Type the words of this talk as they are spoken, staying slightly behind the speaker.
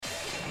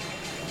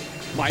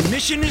My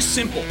mission is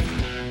simple,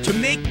 to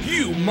make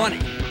you money.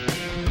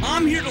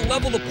 I'm here to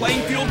level the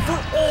playing field for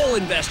all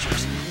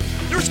investors.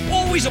 There's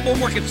always a bull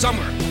market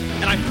somewhere,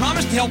 and I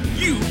promise to help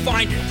you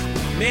find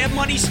it. Mad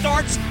Money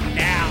starts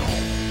now.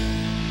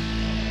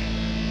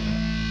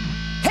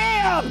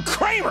 Hey, I'm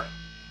Cramer.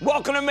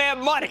 Welcome to Mad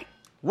Money.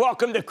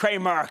 Welcome to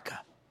Cramerica.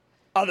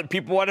 Other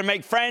people want to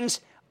make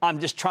friends. I'm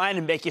just trying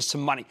to make you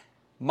some money.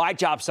 My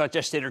job's not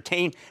just to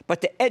entertain,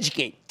 but to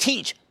educate,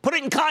 teach, put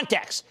it in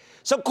context.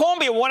 So call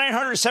me at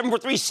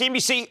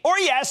 1-800-743-CNBC, or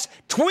yes,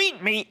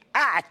 tweet me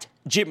at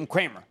Jim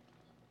Cramer.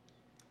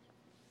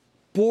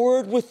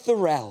 Bored with the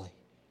rally.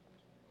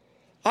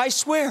 I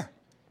swear,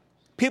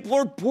 people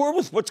are bored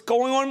with what's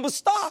going on with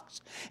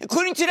stocks,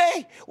 including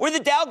today, where the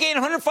Dow gained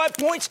 105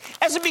 points,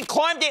 S&P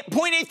climbed at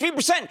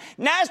 0.83%,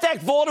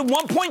 NASDAQ vaulted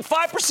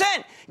 1.5%.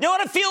 You know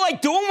what I feel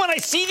like doing when I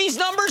see these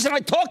numbers and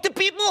I talk to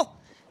people?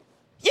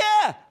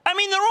 Yeah, I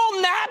mean, they're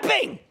all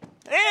napping.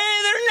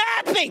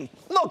 They're napping.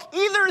 Look,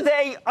 either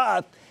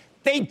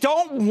they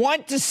don't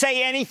want to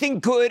say anything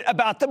good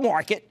about the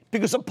market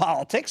because of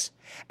politics,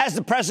 as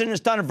the president has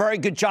done a very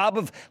good job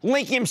of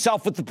linking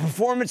himself with the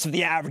performance of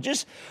the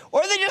averages,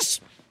 or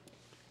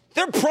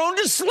they're prone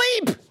to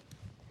sleep.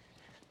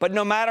 But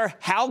no matter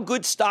how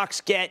good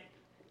stocks get,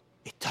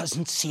 it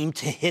doesn't seem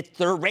to hit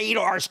their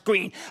radar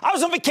screen. I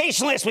was on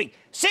vacation last week.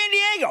 San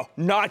Diego,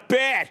 not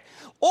bad.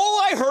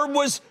 All I heard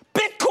was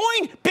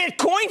Bitcoin,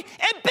 Bitcoin,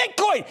 and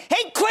Bitcoin.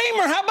 Hey,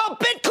 Cramer, how about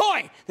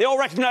Bitcoin? They all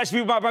recognize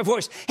me by my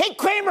voice. Hey,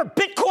 Cramer,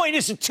 Bitcoin,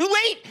 is it too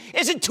late?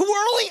 Is it too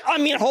early? I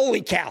mean,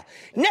 holy cow.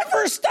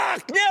 Never a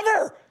stock,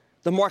 never.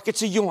 The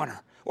market's a yawner,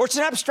 or it's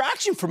an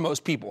abstraction for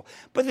most people.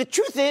 But the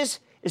truth is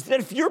that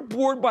if you're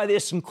bored by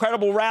this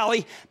incredible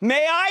rally,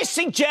 may I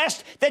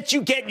suggest that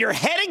you get your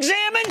head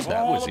examined?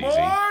 That was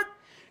easy.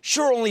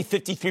 Sure, only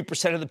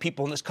 53% of the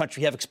people in this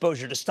country have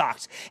exposure to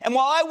stocks. And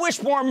while I wish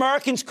more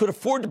Americans could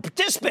afford to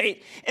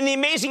participate in the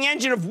amazing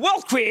engine of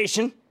wealth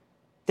creation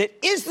that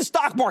is the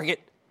stock market,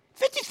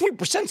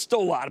 53% is still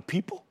a lot of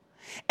people.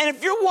 And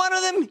if you're one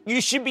of them,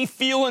 you should be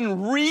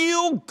feeling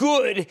real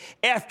good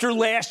after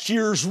last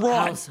year's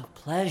run. House of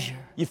pleasure.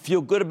 You feel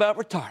good about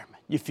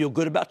retirement. You feel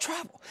good about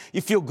travel.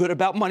 You feel good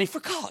about money for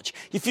college.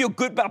 You feel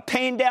good about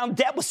paying down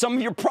debt with some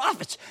of your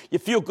profits. You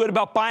feel good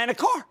about buying a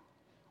car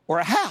or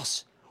a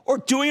house or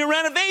doing a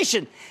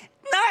renovation.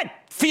 Not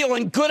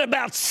feeling good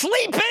about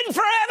sleeping,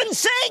 for heaven's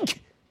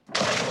sake.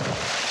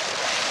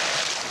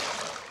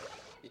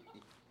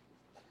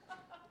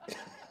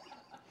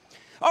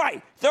 All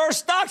right, there are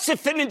stocks that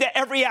fit into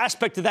every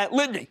aspect of that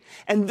litany,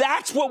 and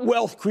that's what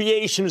wealth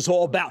creation is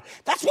all about.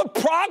 That's what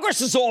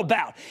progress is all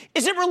about.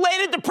 Is it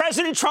related to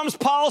President Trump's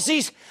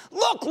policies?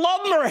 Look,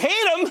 love them or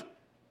hate them.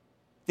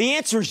 The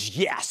answer is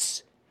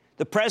yes.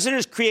 The president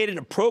has created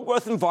a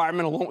pro-growth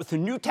environment along with a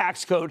new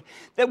tax code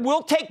that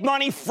will take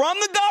money from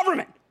the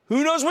government,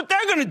 who knows what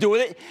they're going to do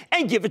with it,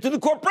 and give it to the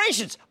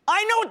corporations.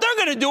 I know what they're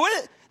going to do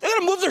with it. They're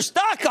going to move their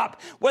stock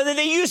up, whether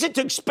they use it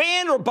to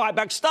expand or buy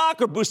back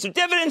stock or boost their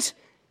dividends.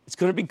 It's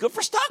going to be good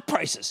for stock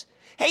prices.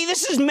 Hey,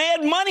 this is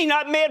mad money,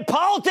 not mad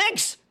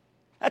politics.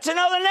 That's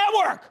another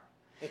network.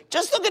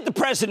 Just look at the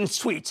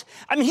president's tweets.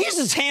 I mean, he's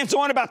as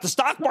hands-on about the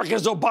stock market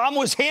as Obama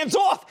was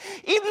hands-off.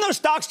 Even though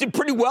stocks did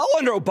pretty well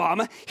under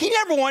Obama, he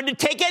never wanted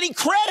to take any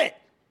credit.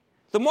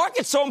 The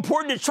market's so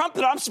important to Trump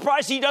that I'm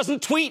surprised he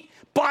doesn't tweet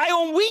buy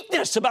on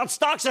weakness about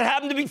stocks that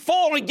happen to be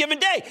falling on a given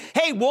day.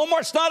 Hey,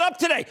 Walmart's not up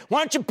today.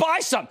 Why don't you buy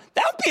some?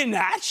 That would be a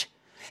notch.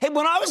 Hey,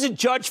 when I was a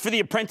judge for The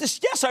Apprentice,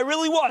 yes, I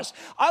really was.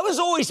 I was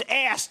always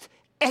asked,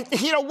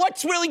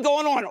 what's really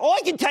going on? All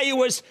I can tell you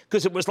was,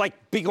 because it was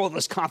like big, all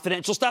this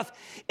confidential stuff,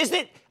 is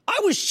that I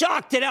was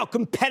shocked at how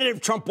competitive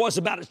Trump was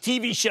about his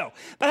TV show,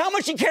 but how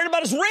much he cared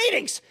about his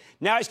ratings.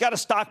 Now he's got a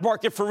stock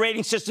market for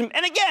rating system.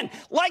 And again,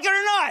 like it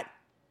or not,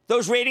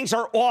 those ratings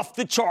are off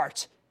the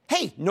charts.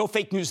 Hey, no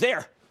fake news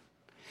there.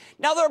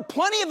 Now, there are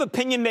plenty of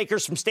opinion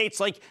makers from states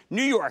like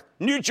New York,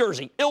 New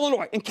Jersey,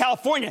 Illinois, and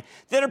California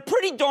that are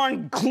pretty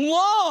darn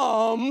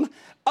glum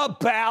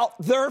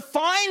about their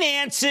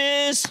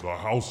finances. The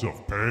House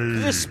of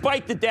Pain.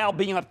 Despite the Dow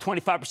being up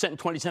 25% in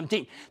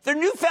 2017. Their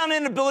newfound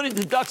inability to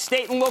deduct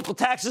state and local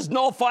taxes,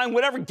 nullifying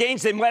whatever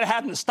gains they might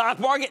have in the stock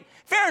market.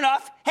 Fair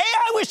enough. Hey,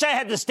 I wish I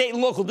had the state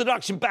and local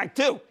deduction back,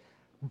 too.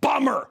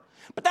 Bummer.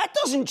 But that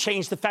doesn't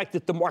change the fact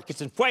that the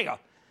market's in fuego.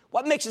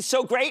 What makes it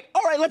so great?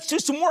 All right, let's do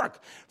some work.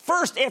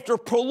 First, after a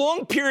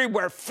prolonged period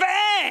where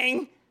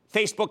FANG,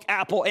 Facebook,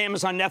 Apple,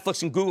 Amazon,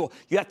 Netflix, and Google,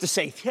 you have to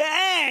say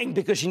FANG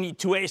because you need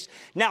two A's.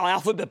 Now,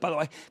 Alphabet, by the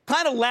way,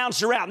 kind of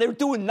lounged around. They were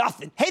doing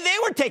nothing. Hey, they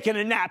were taking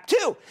a nap,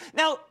 too.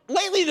 Now,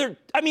 lately,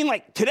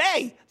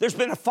 today, there's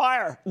been a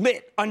fire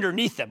lit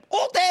underneath them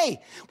all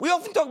day. We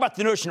often talk about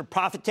the notion of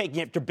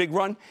profit-taking after a big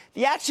run.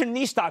 The action in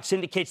these stocks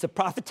indicates the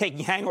profit-taking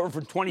hangover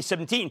from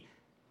 2017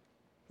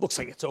 looks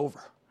like it's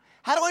over.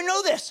 How do I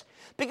know this?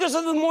 Because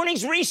of the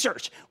morning's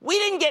research. We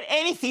didn't get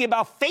anything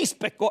about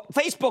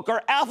Facebook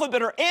or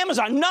Alphabet or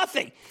Amazon,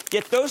 nothing.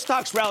 Yet those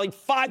stocks rallied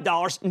 $5,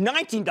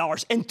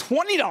 $19, and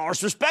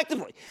 $20,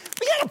 respectively.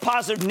 We got a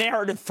positive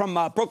narrative from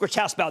Brokerage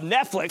House about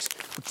Netflix,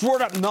 which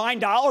roared up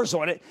 $9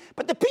 on it.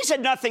 But the piece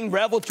had nothing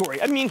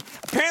revelatory. I mean,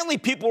 apparently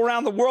people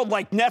around the world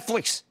like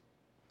Netflix.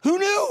 Who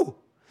knew?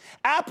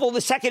 Apple,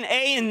 the second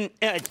A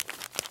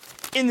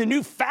in the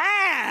new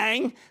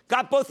FANG,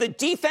 got both a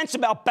defense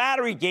about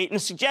Batterygate and a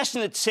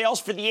suggestion that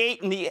sales for the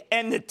 8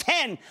 and the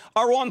 10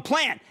 are on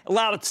plan.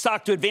 Allowed the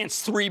stock to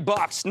advance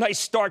 $3. Nice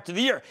start to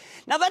the year.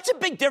 Now, that's a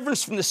big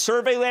difference from the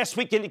survey last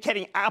week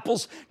indicating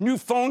Apple's new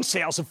phone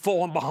sales have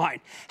fallen behind.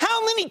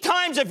 How many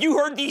times have you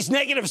heard these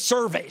negative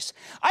surveys?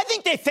 I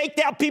think they faked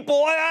out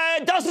people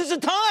dozens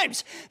of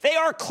times. They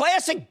are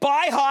classic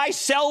buy high,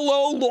 sell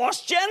low,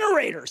 loss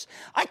generators.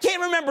 I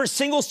can't remember a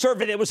single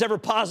survey that was ever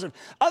positive,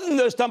 other than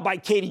those done by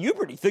Katie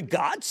Huberty, the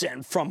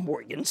godsend from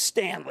Morgan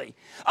Stanley.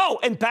 Oh,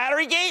 and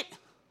Batterygate?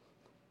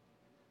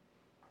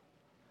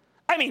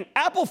 I mean,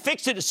 Apple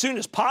fixed it as soon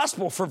as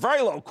possible for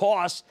very low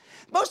cost.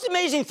 Most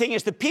amazing thing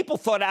is that people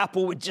thought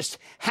Apple would just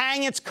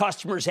hang its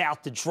customers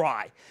out to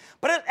dry.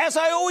 But as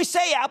I always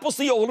say, Apple's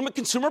the ultimate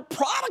consumer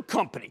product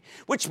company,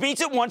 which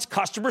means it wants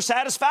customer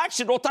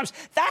satisfaction at all times.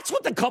 That's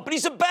what the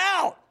company's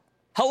about.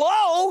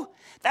 Hello?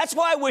 That's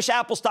why I wish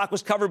Apple stock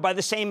was covered by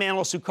the same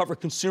analysts who cover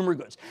consumer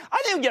goods. I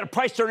think we get a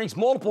price-to-earnings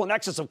multiple in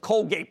excess of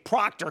Colgate,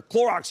 Procter,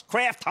 Clorox,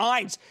 Kraft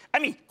Heinz. I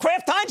mean,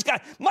 Kraft Heinz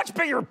got much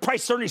bigger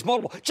price-to-earnings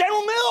multiple.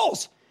 General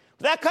Mills.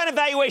 With that kind of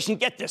valuation,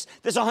 get this.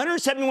 This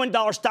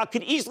 $171 stock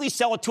could easily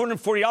sell at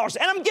 $240,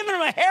 and I'm giving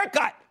them a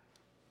haircut.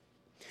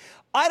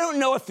 I don't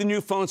know if the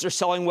new phones are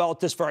selling well at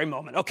this very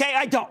moment, okay?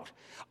 I don't.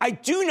 I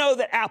do know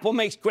that Apple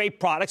makes great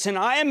products, and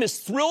I am as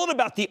thrilled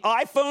about the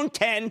iPhone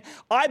 10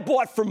 I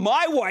bought for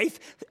my wife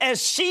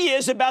as she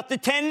is about the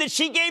 10 that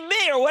she gave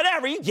me, or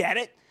whatever. You get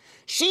it.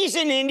 She's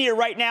in India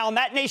right now, and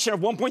that nation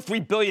of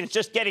 1.3 billion is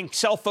just getting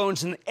cell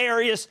phones in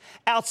areas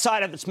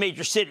outside of its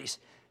major cities.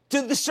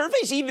 Do the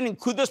surveys even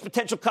include those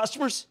potential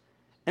customers?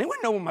 Anyone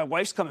know when my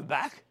wife's coming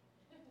back?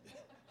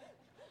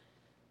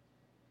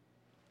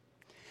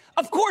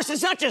 Of course,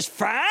 it's not just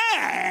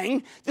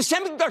FANG. The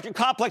semiconductor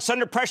complex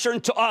under pressure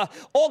until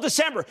all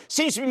December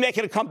seems to be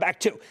making a comeback,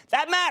 too.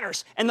 That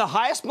matters. And the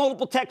highest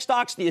multiple tech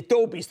stocks, the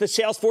Adobes, the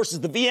Salesforces,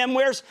 the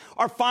VMwares,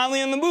 are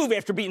finally on the move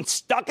after being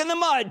stuck in the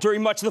mud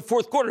during much of the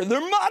fourth quarter.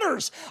 They're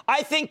mudders.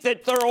 I think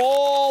that they're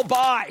all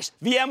buys.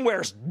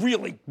 VMware's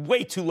really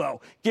way too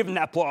low, given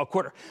that blowout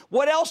quarter.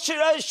 What else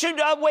should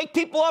wake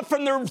people up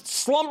from their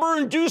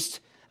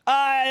slumber-induced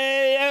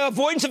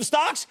avoidance of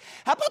stocks?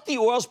 How about the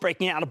oil's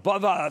breaking out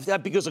above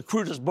because of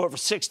crude is over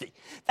 60?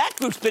 That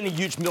group's been a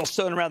huge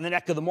millstone around the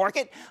neck of the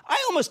market.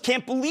 I almost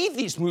can't believe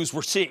these moves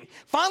we're seeing.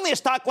 Finally, a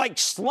stock like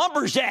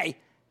Schlumberger,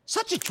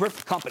 such a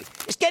terrific company,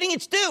 is getting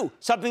its due.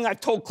 Something I've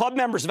told club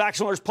members of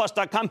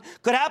ActionAlertsPlus.com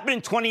could happen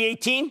in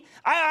 2018.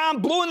 I'm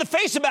blue in the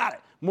face about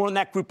it. More on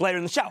that group later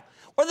in the show.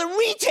 Or the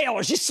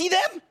retailers, you see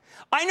them?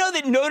 I know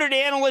that noted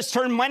analyst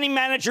turned money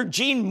manager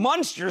Gene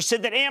Munster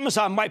said that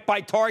Amazon might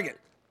buy Target.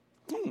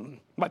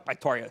 Might buy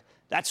Target.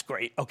 That's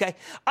great, okay?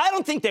 I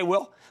don't think they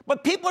will,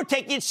 but people are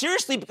taking it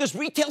seriously because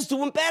retail's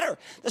doing better.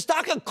 The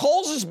stock of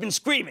Kohl's has been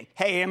screaming,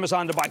 hey,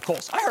 Amazon to buy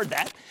Kohl's. I heard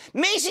that.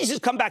 Macy's has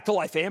come back to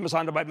life.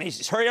 Amazon to buy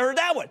Macy's. Heard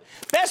that one.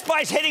 Best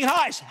Buy's hitting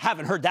highs.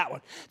 Haven't heard that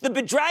one. The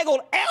bedraggled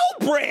L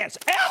Brands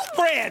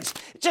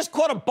just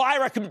caught a buy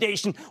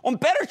recommendation on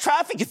better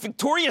traffic at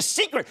Victoria's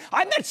Secret.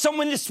 I met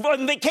someone this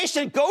on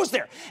vacation that goes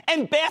there.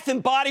 And Bath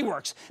 & Body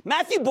Works.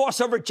 Matthew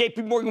Boss over at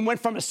JP Morgan went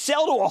from a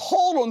sell to a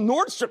hold on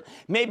Nordstrom.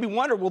 Made me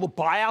wonder, will the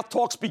buyout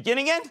talks begin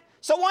again?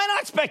 So why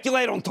not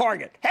speculate on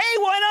Target? Hey,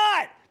 why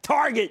not?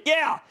 Target,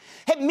 yeah.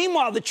 Hey,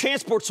 meanwhile, the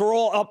transports are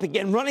all up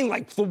again, running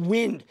like the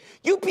wind.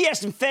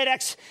 UPS and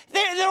FedEx,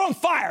 they're on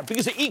fire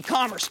because of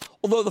e-commerce,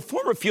 although the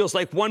former feels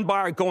like one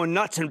buyer going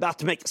nuts and about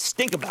to make a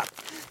stink about it.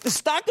 The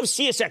stock of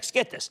CSX,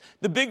 get this,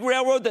 the big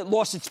railroad that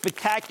lost its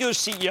spectacular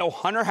CEO,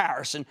 Hunter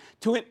Harrison,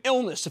 to an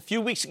illness a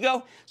few weeks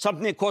ago,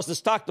 something that caused the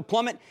stock to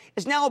plummet,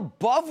 is now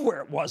above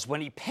where it was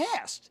when he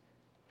passed.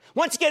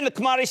 Once again, the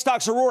commodity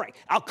stocks are roaring.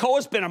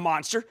 Alcoa's been a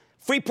monster.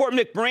 Freeport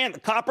McMoran, the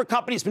copper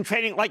company, has been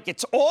trading like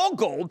it's all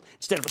gold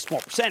instead of a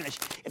small percentage.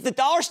 If the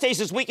dollar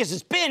stays as weak as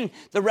it's been,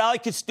 the rally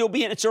could still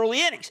be in its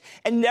early innings.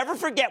 And never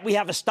forget, we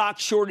have a stock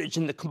shortage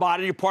in the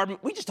commodity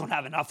department. We just don't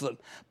have enough of them.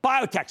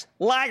 Biotechs,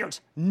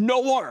 laggards, no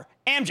longer.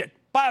 Amgen,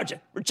 Biogen,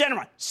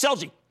 Regeneron,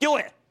 Celgene,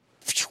 Gilead.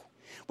 Phew.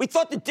 We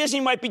thought that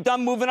Disney might be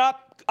done moving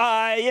up,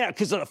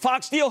 because of the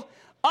Fox deal.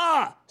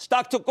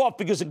 Stock took off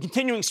because of the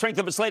continuing strength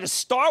of its latest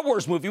Star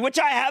Wars movie, which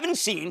I haven't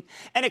seen,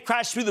 and it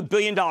crashed through the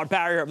billion-dollar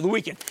barrier over the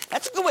weekend.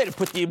 That's a good way to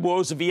put the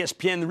woes of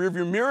ESPN in the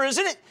rearview mirror,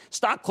 isn't it?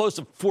 Stock closed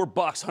at $4,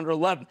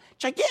 111.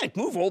 Gigantic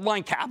move, old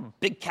line cap,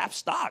 big cap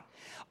stock.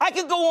 I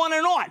could go on,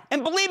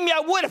 and believe me, I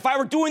would if I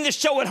were doing this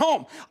show at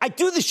home. I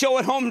do the show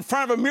at home in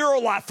front of a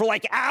mirror lot for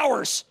like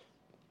hours.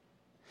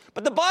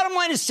 But the bottom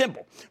line is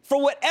simple.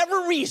 For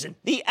whatever reason,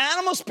 the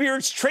animal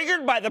spirits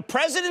triggered by the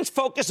president's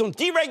focus on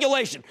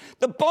deregulation,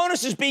 the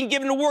bonuses being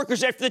given to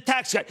workers after the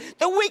tax cut,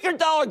 the weaker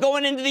dollar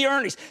going into the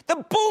earnings, the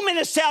boom in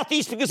the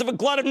Southeast because of a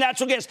glut of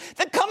natural gas,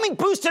 the coming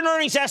boost in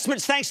earnings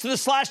estimates thanks to the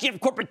slashing of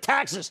corporate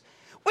taxes.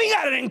 We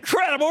got an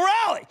incredible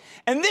rally.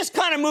 And this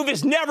kind of move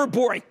is never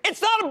boring.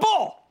 It's not a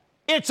bull.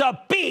 It's a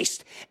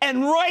beast.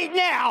 And right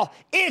now,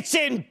 it's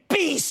in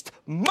beast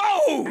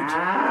mode.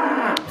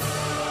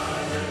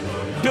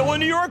 Bill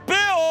in New York.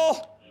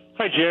 Bill.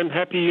 Hi, Jim.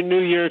 Happy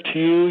New Year to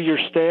you, your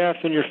staff,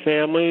 and your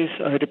families.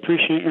 I'd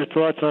appreciate your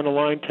thoughts on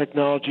Align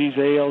Technologies,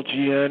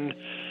 ALGN.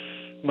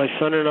 My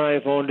son and I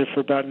have owned it for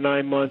about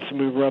 9 months, and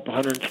we were up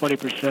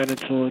 120%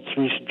 until its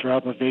recent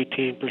drop of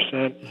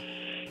 18%,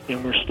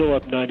 and we're still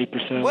up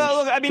 90%.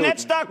 Well, look, I mean,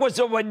 that stock was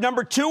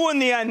number 2 on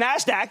the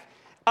NASDAQ.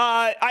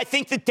 I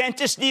think the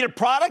dentists need a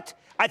product.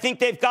 I think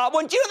they've got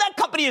one. Do you know that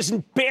company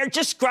isn't bare,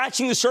 just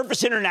scratching the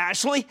surface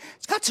internationally?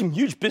 It's got some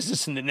huge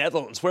business in the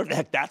Netherlands, wherever the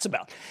heck that's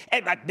about.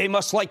 And they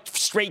must like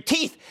straight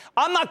teeth.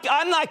 I'm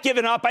not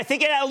giving up. I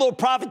think it had a little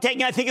profit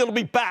taking. I think it'll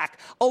be back.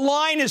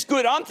 Align is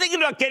good. I'm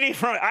thinking about getting it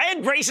from it. I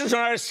had braces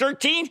when I was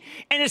 13,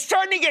 and it's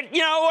starting to get,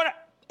 you know what?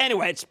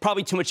 Anyway, it's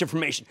probably too much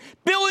information.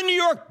 Bill in New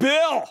York.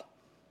 Bill.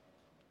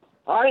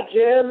 Hi,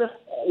 Jim.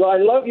 Well, I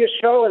love your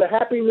show, and a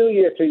Happy New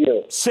Year to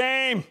you.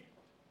 Same.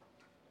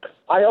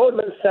 I own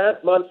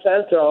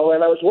Monsanto,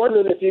 and I was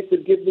wondering if you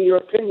could give me your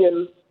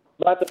opinion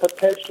about the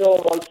potential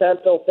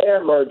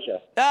Monsanto-Bayer merger.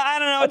 I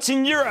don't know. It's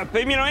in Europe.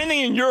 I mean, anything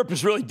in Europe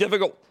is really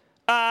difficult.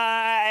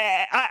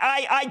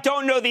 I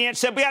don't know the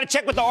answer. We got to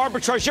check with the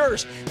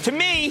arbitrageurs. To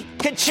me,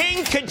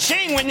 ka-ching,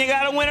 ka-ching when you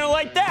got a winner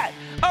like that.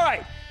 All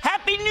right.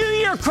 Happy New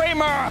Year,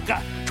 Cramer.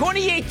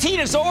 2018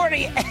 is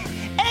already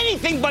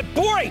anything but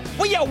boring.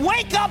 Will you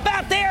wake up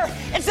out there?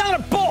 It's not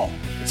a bull.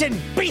 It's in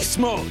beast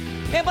mode.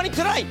 Mad Money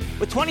tonight,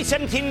 with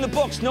 2017 in the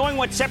books, knowing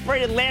what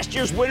separated last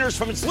year's winners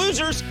from its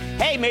losers,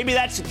 hey, maybe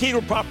that's the key to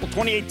a profitable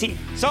 2018.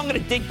 So I'm going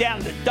to dig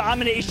down the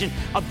domination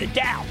of the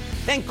Dow.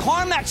 Then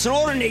CarMax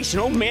and AutoNation,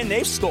 oh man,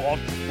 they've stalled.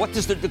 What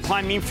does the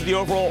decline mean for the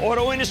overall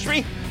auto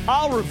industry?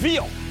 I'll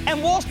reveal.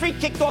 And Wall Street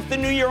kicked off the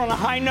new year on a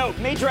high note.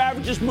 Major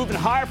averages moving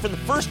higher for the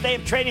first day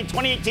of trading in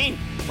 2018.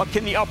 But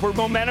can the upward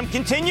momentum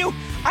continue?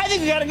 I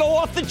think we got to go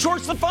off the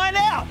charts to find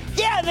out.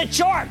 Yeah, the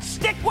charts.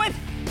 Stick with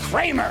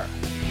Cramer.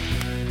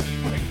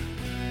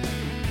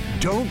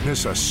 Don't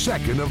miss a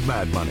second of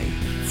Mad Money.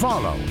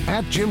 Follow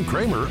 @Jim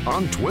Cramer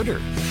on Twitter.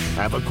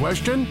 Have a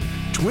question?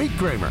 Tweet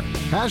Cramer.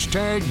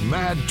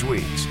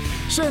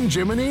 #MadTweets. Send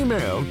Jim an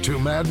email to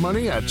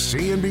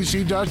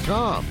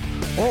madmoney@cnbc.com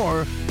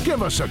or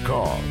give us a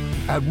call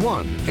at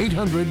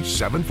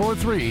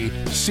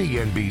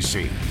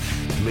 1-800-743-CNBC.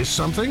 Miss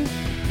something?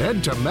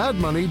 Head to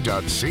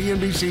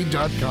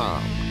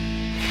madmoney.cnbc.com.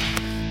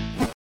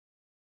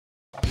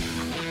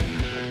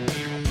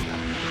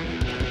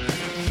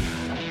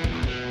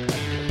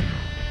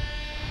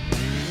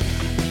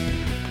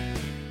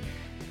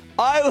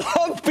 I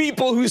love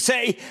people who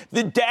say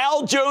the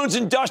Dow Jones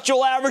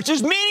Industrial Average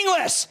is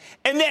meaningless.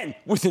 And then,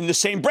 within the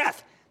same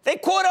breath, they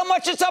quote how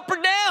much it's up or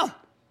down.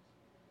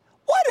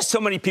 Why do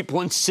so many people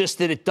insist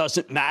that it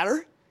doesn't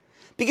matter?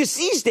 Because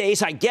these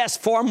days, I guess,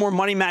 far more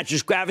money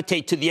managers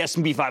gravitate to the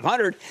S&P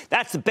 500.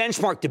 That's the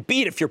benchmark to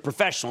beat if you're a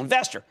professional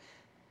investor.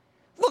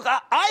 Look,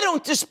 I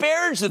don't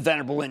disparage the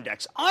venerable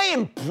index. I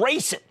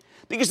embrace it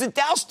because the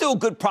Dow's still a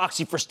good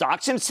proxy for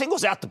stocks and it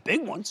singles out the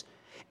big ones.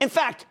 In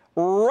fact,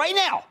 right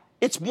now,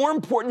 it's more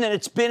important than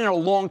it's been in a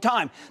long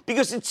time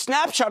because its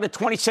snapshot of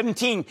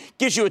 2017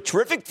 gives you a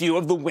terrific view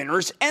of the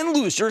winners and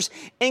losers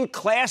in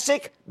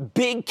classic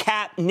big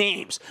cap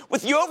names,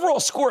 with the overall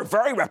score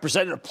very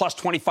representative, plus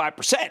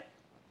 25%.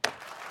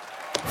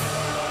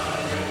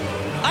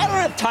 I don't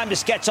have time to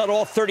sketch out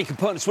all 30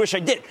 components. Wish I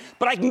did.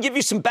 But I can give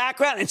you some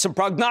background and some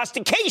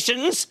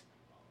prognostications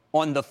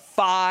on the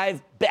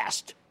 5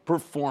 best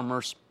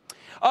performers.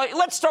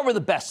 Let's start with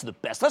the best of the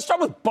best. Let's start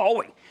with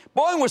Boeing.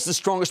 Boeing was the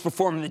strongest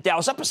performer in the Dow. It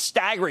was up a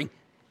staggering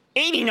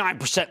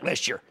 89%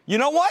 last year. You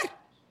know what?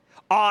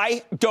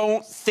 I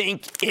don't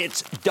think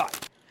it's done.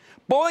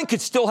 Boeing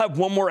could still have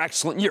one more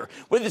excellent year.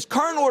 With its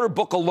current order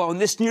book alone,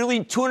 this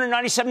nearly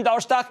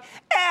 $297 stock,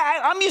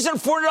 I'm using a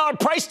 $400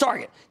 price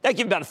target. That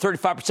gives about a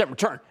 35%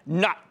 return.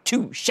 Not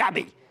too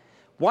shabby.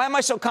 Why am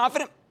I so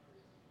confident?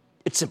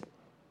 It's simple.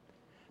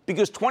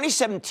 Because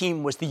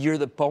 2017 was the year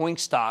that Boeing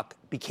stock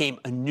became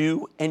a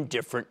new and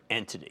different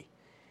entity.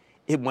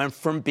 It went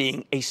from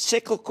being a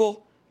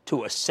cyclical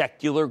to a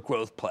secular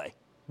growth play.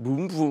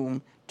 Boom,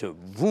 boom, to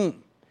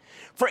boom.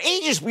 For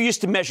ages, we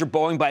used to measure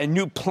Boeing by a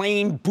new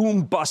plane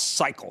boom-bust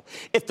cycle.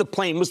 If the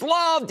plane was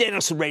loved,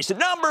 analysts would raise the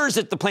numbers.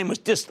 If the plane was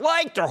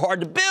disliked or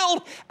hard to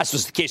build, as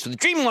was the case with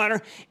the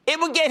Dreamliner, it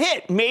would get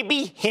hit,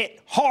 maybe hit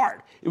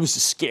hard. It was a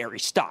scary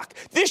stock.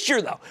 This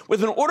year, though,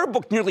 with an order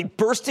book nearly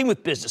bursting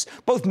with business,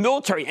 both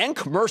military and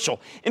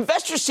commercial,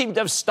 investors seem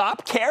to have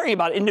stopped caring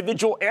about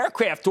individual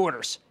aircraft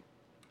orders.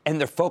 And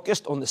they're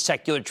focused on the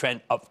secular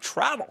trend of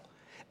travel,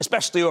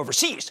 especially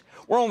overseas,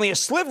 where only a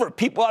sliver of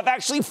people have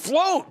actually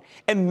flown,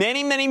 and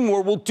many, many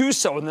more will do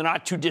so in the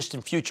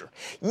not-too-distant future.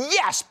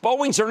 Yes,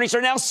 Boeing's earnings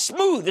are now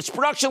smooth. Its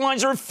production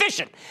lines are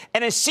efficient.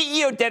 And as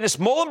CEO Dennis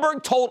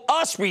Muhlenberg told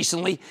us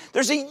recently,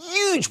 there's a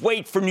huge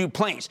wait for new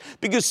planes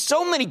because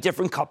so many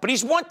different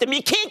companies want them.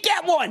 You can't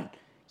get one.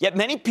 Yet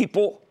many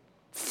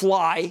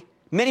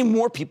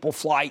more people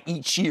fly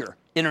each year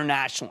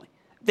internationally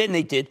than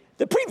they did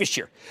the previous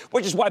year,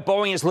 which is why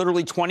Boeing has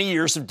literally 20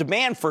 years of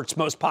demand for its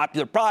most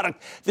popular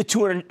product, the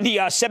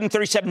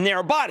 737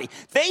 narrow body.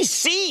 They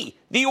see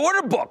the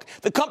order book.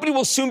 The company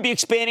will soon be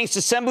expanding its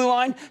assembly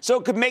line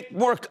so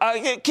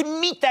it can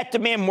meet that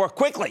demand more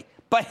quickly.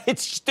 But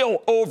it's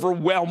still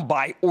overwhelmed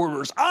by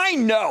orders. I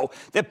know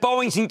that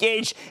Boeing's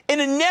engaged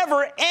in a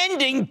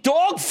never-ending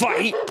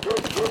dogfight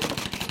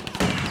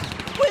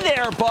with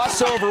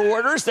Airbus over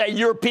orders, that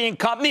European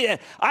company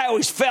that I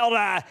always felt,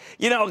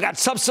 got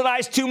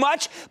subsidized too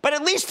much. But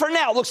at least for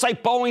now, it looks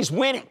like Boeing's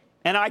winning.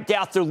 And I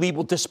doubt their lead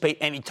will dissipate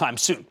anytime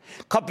soon.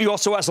 The company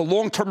also has a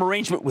long-term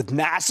arrangement with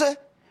NASA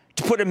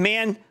to put a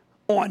man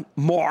on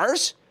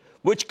Mars,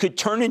 which could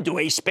turn into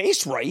a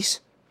space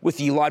race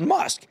with Elon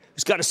Musk,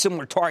 who's got a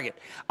similar target.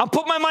 I'll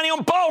put my money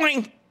on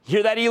Boeing.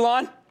 Hear that,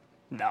 Elon?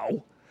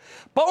 No.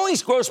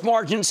 Boeing's gross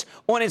margins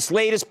on its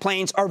latest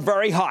planes are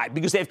very high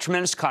because they have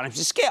tremendous economies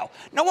of scale.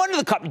 No wonder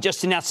the company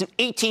just announced an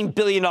 $18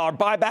 billion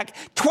buyback,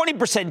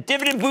 20%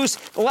 dividend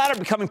boost, the latter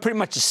becoming pretty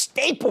much a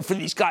staple for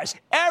these guys.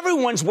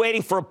 Everyone's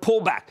waiting for a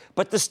pullback,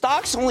 but the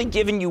stock's only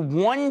given you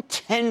one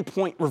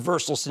 10-point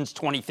reversal since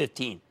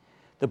 2015.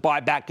 The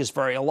buyback is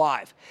very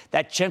alive.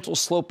 That gentle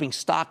sloping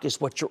stock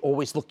is what you're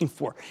always looking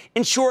for.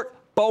 In short,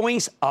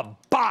 Boeing's a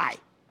buy.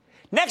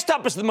 Next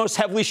up is the most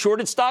heavily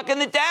shorted stock in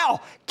the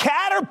Dow,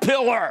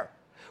 Caterpillar,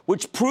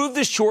 which proved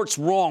the shorts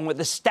wrong with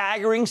a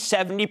staggering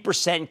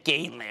 70%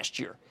 gain last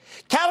year.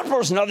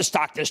 Caterpillar is another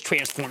stock that has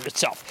transformed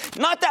itself.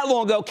 Not that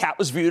long ago, Cat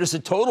was viewed as a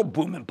total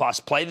boom and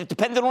bust play that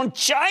depended on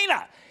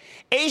China.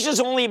 Asia's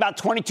only about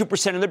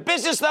 22% of their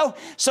business, though,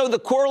 so the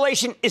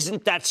correlation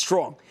isn't that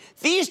strong.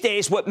 These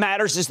days, what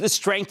matters is the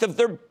strength of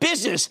their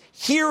business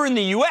here in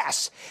the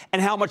U.S.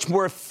 and how much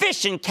more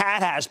efficient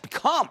Cat has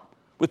become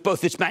with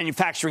both its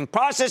manufacturing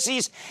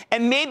processes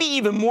and maybe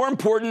even more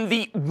important,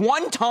 the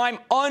one-time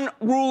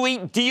unruly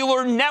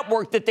dealer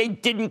network that they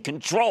didn't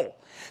control.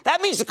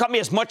 That means the company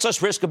has much less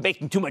risk of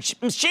making too much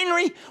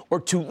machinery or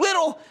too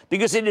little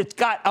because it's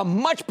got a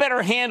much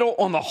better handle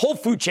on the whole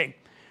food chain.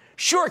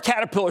 Sure,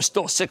 Caterpillar is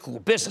still a cyclical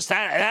business.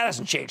 That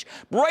hasn't changed.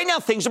 But right now,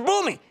 things are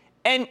booming.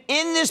 And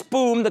in this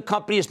boom, the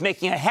company is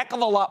making a heck of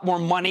a lot more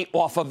money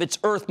off of its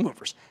earth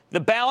movers. The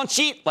balance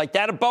sheet, like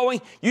that of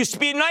Boeing, used to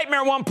be a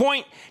nightmare at one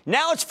point.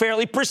 Now it's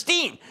fairly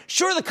pristine.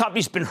 Sure, the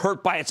company's been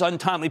hurt by its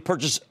untimely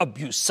purchase of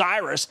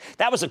Bucyrus.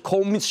 That was a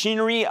coal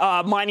machinery,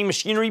 mining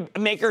machinery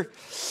maker.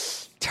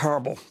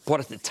 Terrible. Bought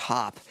at the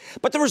top.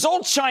 But the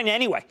results shine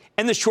anyway,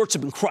 and the shorts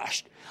have been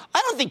crushed.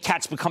 I don't think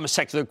Cat's become a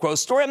secular growth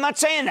story. I'm not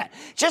saying that.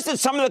 Just that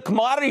some of the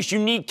commodities you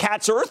need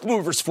Cat's earth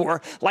movers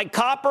for, like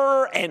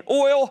copper and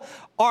oil,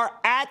 are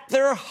at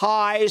their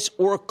highs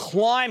or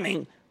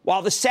climbing,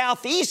 while the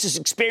Southeast is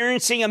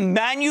experiencing a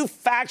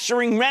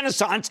manufacturing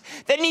renaissance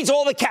that needs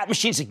all the Cat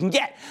machines it can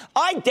get.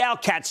 I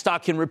doubt Cat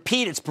stock can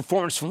repeat its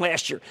performance from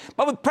last year.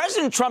 But with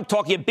President Trump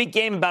talking a big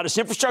game about his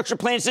infrastructure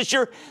plans this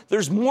year,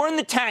 there's more in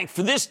the tank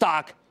for this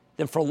stock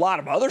than for a lot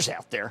of others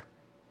out there.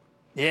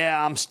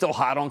 Yeah, I'm still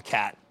hot on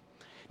Cat.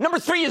 Number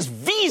 3 is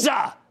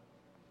Visa.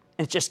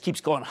 And it just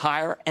keeps going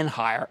higher and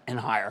higher and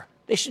higher.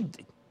 They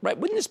should, right?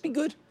 Wouldn't this be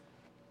good?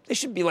 They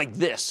should be like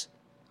this.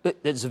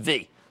 There's a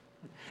V.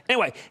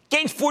 Anyway,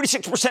 gained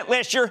 46%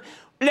 last year.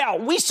 Now,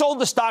 we sold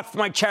the stock for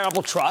my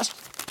charitable trust,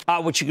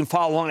 which you can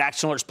follow along at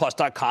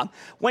actionalertsplus.com,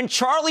 when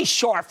Charlie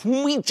Scharf,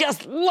 whom we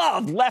just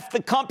loved, left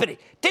the company.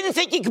 Didn't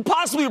think he could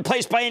possibly be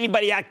replaced by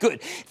anybody that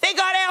good. They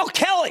got Al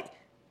Kelly.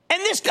 And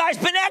this guy's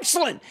been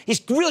excellent.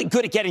 He's really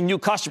good at getting new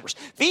customers.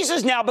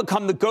 Visa's now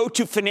become the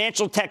go-to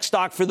financial tech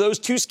stock for those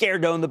too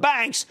scared to own the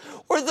banks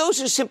or those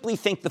who simply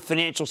think the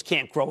financials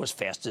can't grow as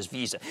fast as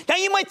Visa. Now,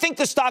 you might think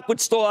the stock would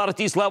stall out at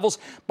these levels,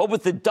 but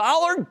with the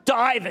dollar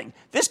diving,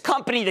 this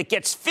company that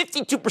gets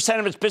 52%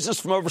 of its business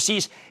from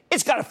overseas,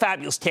 it's got a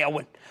fabulous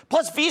tailwind.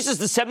 Plus, Visa's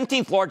the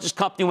 17th largest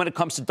company when it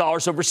comes to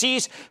dollars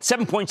overseas,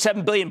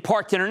 $7.7 billion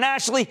parked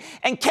internationally,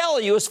 and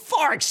Kelly, who has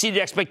far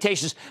exceeded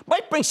expectations,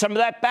 might bring some of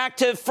that back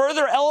to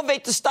further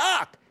elevate the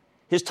stock.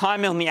 His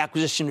time on the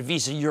acquisition of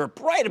Visa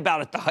Europe, right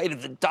about at the height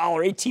of the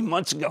dollar 18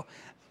 months ago.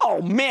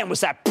 Oh, man,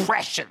 was that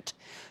prescient.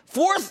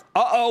 4th,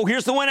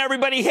 here's the one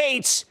everybody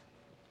hates.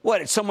 What,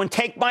 did someone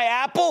take my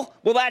Apple?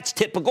 Well, that's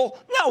typical.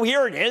 No,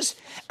 here it is.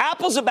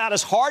 Apple's about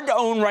as hard to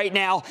own right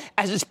now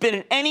as it's been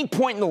at any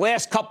point in the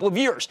last couple of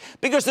years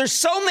because there's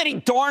so many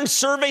darn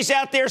surveys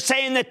out there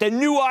saying that the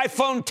new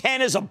iPhone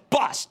 10 is a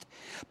bust.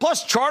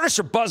 Plus, chartists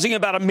are buzzing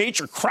about a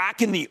major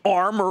crack in the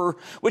armor,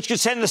 which could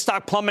send the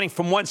stock plummeting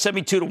from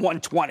 172 to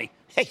 120.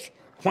 Hey,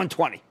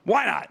 120.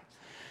 Why not?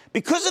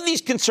 Because of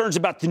these concerns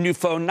about the new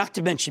phone, not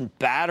to mention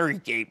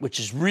Batterygate, which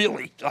is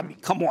really,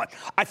 come on.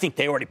 I think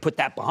they already put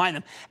that behind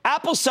them.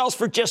 Apple sells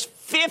for just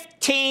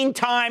 15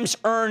 times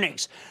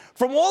earnings.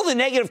 From all the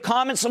negative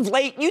comments of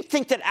late, you'd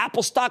think that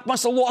Apple stock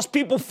must have lost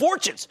people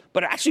fortunes,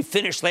 but it actually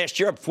finished last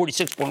year up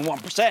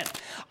 46.1%.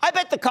 I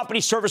bet the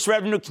company's service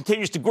revenue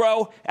continues to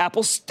grow.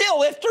 Apple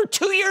still, after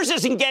 2 years,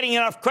 isn't getting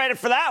enough credit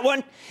for that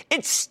one.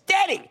 It's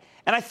steady.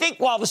 And I think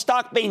while the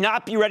stock may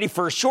not be ready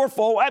for a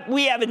shortfall,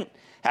 we haven't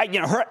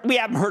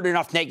heard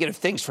enough negative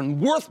things from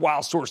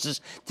worthwhile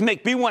sources to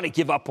make me want to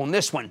give up on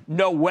this one.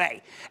 No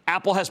way.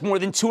 Apple has more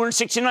than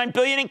 $269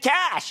 billion in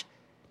cash.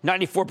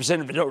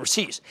 94% of it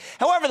overseas.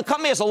 However, the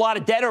company has a lot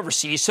of debt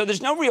overseas, so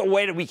there's no real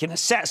way that we can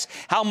assess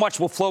how much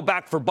will flow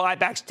back for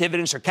buybacks,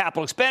 dividends, or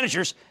capital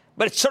expenditures.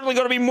 But it's certainly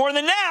going to be more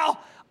than now.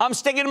 I'm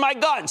sticking to my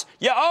guns.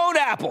 You own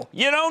Apple.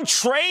 You don't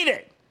trade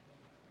it.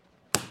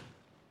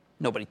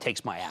 Nobody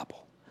takes my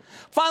Apple.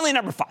 Finally,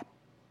 number 5,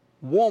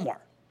 Walmart.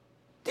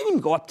 Didn't even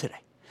go up today.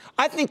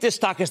 I think this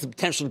stock has the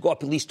potential to go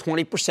up at least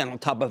 20% on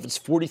top of its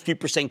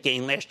 43%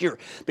 gain last year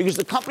because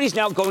the company is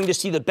now going to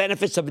see the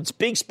benefits of its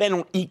big spend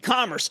on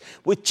e-commerce,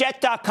 with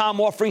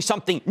Jet.com offering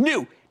something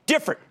new,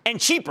 different, and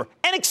cheaper,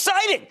 and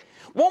exciting.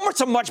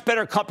 Walmart's a much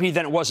better company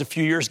than it was a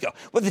few years ago,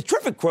 with a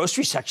terrific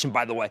grocery section,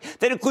 by the way,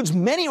 that includes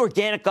many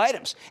organic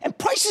items and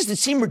prices that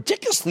seem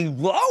ridiculously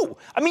low.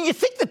 I mean, you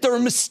think that they're a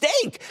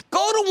mistake.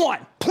 Go to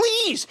one,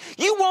 please.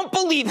 You won't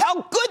believe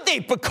how good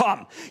they've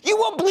become. You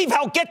won't believe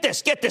how, get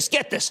this,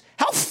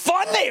 how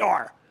fun they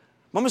are.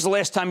 When was the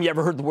last time you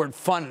ever heard the word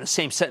fun in the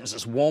same sentence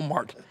as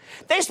Walmart?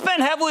 They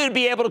spend heavily to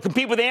be able to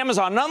compete with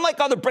Amazon. And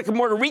unlike other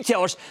brick-and-mortar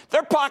retailers,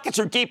 their pockets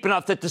are deep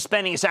enough that the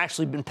spending has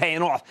actually been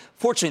paying off.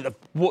 Fortunately,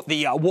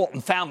 the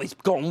Walton family's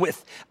going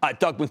with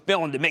Doug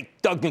McMillon to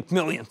make Doug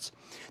McMillions.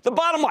 The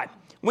bottom line,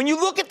 when you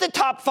look at the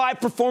top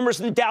 5 performers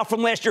in the Dow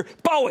from last year,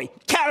 Boeing,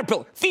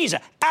 Caterpillar, Visa,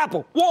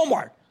 Apple,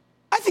 Walmart,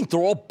 I think they're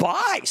all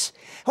buys.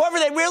 However,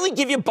 they rarely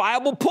give you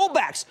buyable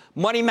pullbacks.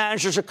 Money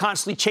managers are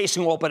constantly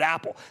chasing all but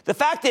Apple. The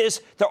fact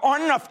is, there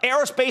aren't enough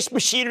aerospace,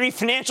 machinery,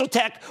 financial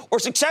tech, or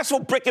successful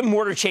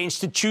brick-and-mortar chains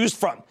to choose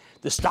from.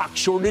 The stock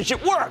shortage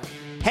at work.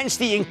 Hence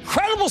the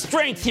incredible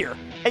strength here.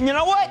 And you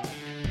know what?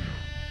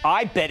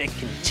 I bet it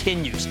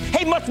continues.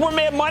 Hey, much more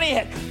Mad Money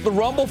ahead. The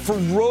rumble for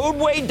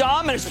roadway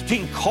dominance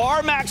between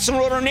CarMax and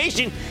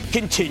AutoNation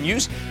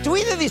continues. Do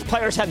either of these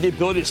players have the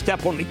ability to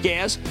step on the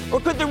gas?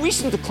 Or could the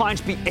recent declines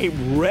be a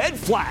red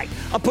flag?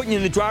 I'm putting you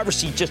in the driver's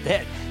seat just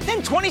ahead. Then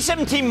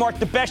 2017 marked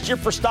the best year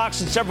for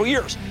stocks in several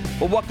years.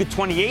 But what could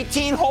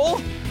 2018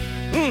 hold?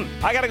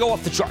 I got to go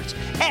off the charts.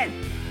 And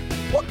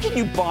what can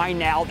you buy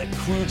now that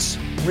crude's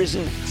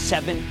risen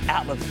 7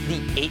 out of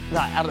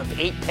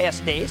 8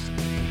 past days?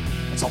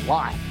 It's a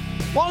lie.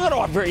 Well, I'm going to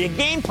offer you a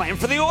game plan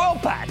for the oil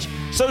patch.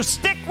 So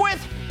stick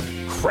with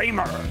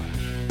Cramer.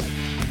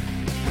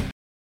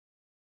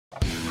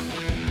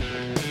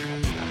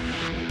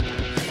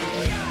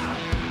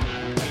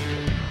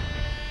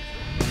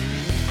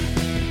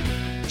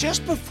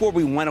 Just before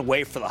we went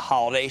away for the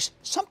holidays,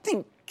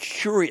 something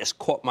curious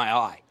caught my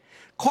eye.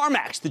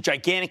 CarMax, the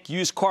gigantic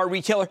used car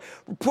retailer,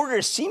 reported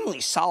a seemingly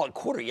solid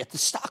quarter, yet the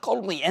stock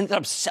ultimately ended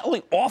up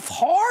selling off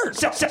hard.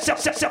 Sell.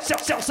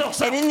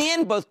 And in the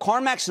end, both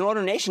CarMax and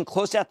AutoNation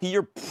closed out the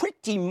year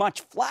pretty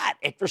much flat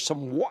after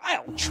some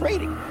wild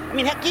trading. I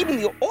mean, heck,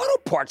 even the auto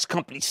parts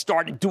company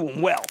started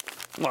doing well.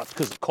 Well, it's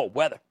because of cold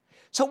weather.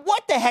 So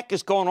what the heck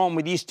is going on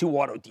with these two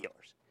auto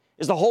dealers?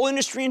 Is the whole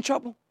industry in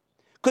trouble?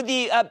 Could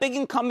the big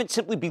incumbent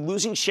simply be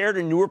losing share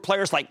to newer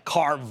players like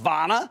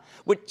Carvana,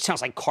 which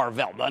sounds like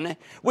Carvel, doesn't it,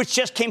 which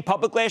just came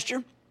public last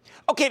year?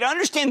 Okay, to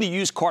understand the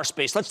used car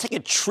space, let's take a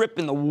trip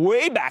in the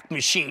Wayback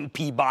Machine,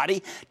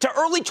 Peabody, to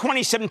early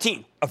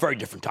 2017, a very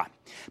different time.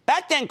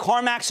 Back then,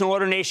 CarMax and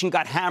AutoNation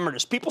got hammered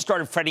as people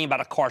started fretting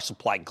about a car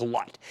supply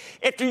glut.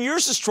 After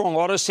years of strong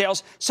auto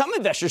sales, some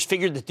investors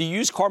figured that the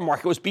used car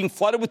market was being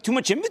flooded with too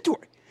much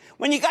inventory.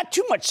 When you got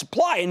too much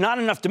supply and not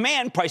enough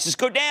demand, prices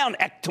go down.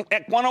 Ec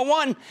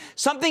 101,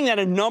 something that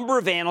a number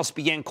of analysts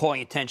began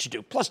calling attention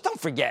to. Plus, don't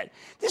forget,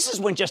 this is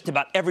when just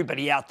about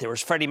everybody out there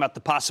is fretting about the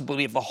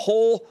possibility of the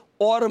whole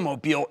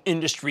automobile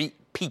industry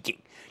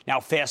peaking. Now,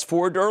 fast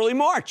forward to early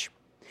March.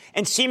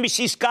 And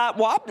CNBC's Scott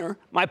Wapner,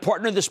 my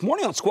partner this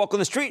morning on Squawk on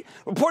the Street,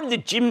 reported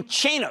that Jim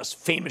Cramer,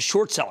 famous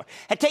short seller,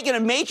 had taken a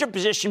major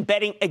position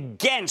betting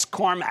against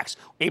CarMax.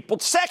 April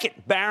 2nd,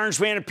 Barron's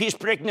ran a piece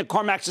predicting that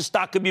CarMax's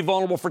stock could be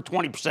vulnerable for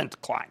 20%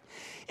 decline.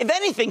 If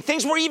anything,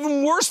 things were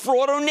even worse for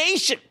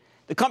AutoNation.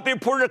 The company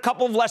reported a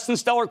couple of less than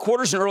stellar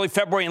quarters in early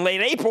February and late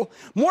April.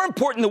 More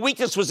important, the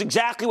weakness was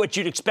exactly what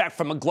you'd expect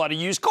from a glut of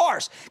used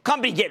cars.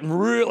 Company getting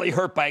really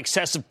hurt by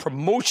excessive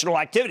promotional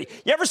activity.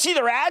 You ever see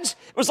their ads?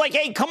 It was like,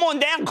 hey, come on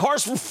down,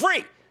 cars for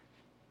free.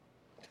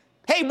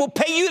 Hey, we'll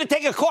pay you to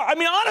take a car. I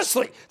mean,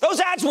 honestly, those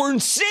ads were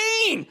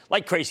insane,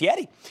 like Crazy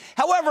Eddie.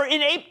 However,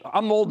 in April,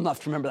 I'm old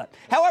enough to remember that.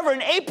 However,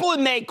 in April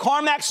and May,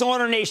 CarMax and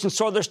AutoNation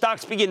saw their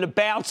stocks begin to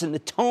bounce, and the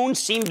tone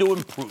seemed to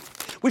improve.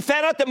 We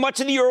found out that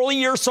much of the early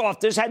year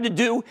softness had to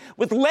do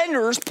with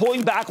lenders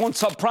pulling back on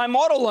subprime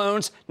auto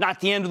loans, not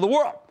the end of the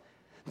world.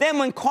 Then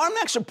when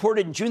CarMax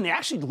reported in June, they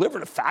actually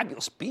delivered a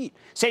fabulous beat.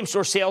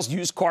 Same-store sales, for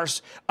used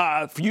cars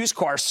up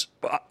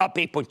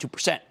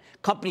 8.2%.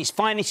 Company's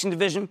financing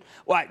division,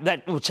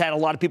 which had a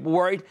lot of people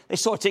worried, they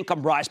saw its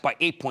income rise by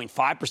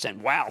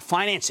 8.5%. Wow,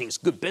 financing is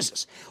good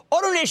business.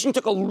 AutoNation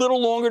took a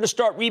little longer to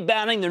start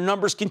rebounding. Their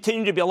numbers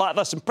continue to be a lot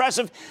less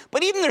impressive,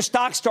 but even their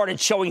stock started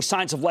showing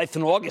signs of life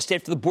in August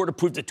after the board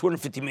approved a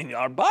 $250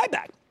 million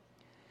buyback.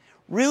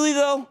 Really,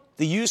 though,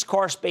 the used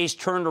car space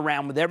turned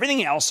around with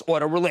everything else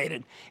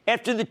auto-related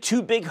after the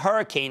two big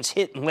hurricanes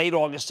hit in late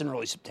August and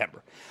early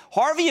September.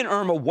 Harvey and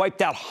Irma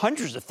wiped out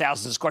hundreds of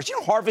thousands of cars. You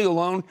know, Harvey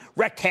alone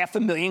wrecked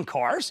 500,000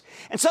 cars.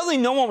 And suddenly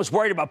no one was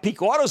worried about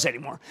peak autos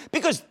anymore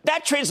because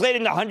that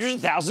translated into hundreds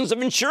of thousands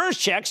of insurance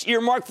checks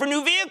earmarked for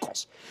new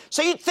vehicles.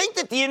 So you'd think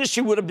that the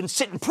industry would have been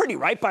sitting pretty,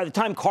 right, by the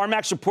time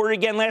CarMax reported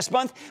again last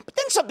month. But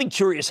then something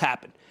curious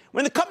happened.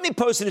 When the company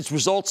posted its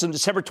results on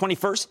December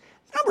 21st,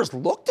 the numbers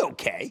looked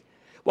okay.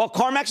 While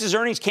CarMax's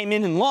earnings came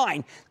in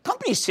line, the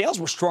company's sales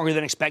were stronger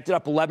than expected,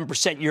 up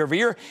 11% year over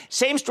year.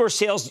 Same-store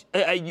sales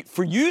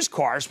for used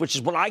cars, which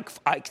is what I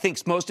think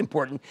is most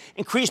important,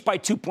 increased by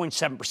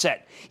 2.7%.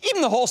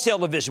 Even the wholesale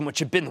division, which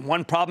had been the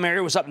one problem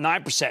area, was up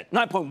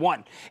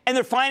 9.1%. And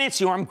their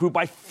financing arm grew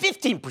by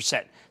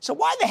 15%. So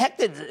why the heck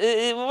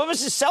what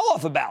was the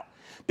sell-off about?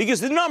 Because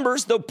the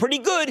numbers, though pretty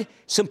good,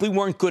 simply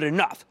weren't good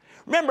enough.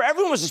 Remember,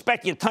 everyone was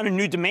expecting a ton of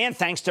new demand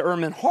thanks to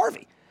Irma and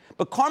Harvey.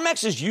 But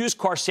CarMax's used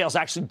car sales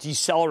actually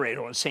decelerated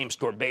on a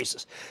same-store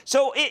basis.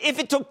 So if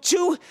it took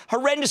two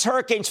horrendous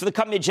hurricanes for the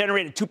company to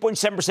generate a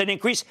 2.7%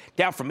 increase,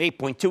 down from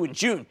 8.2 in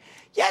June,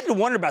 you had to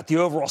wonder about the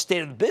overall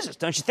state of the business,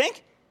 don't you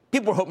think?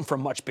 People were hoping for a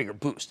much bigger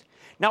boost.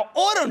 Now,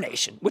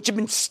 AutoNation, which had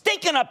been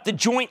staking up the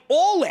joint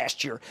all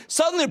last year,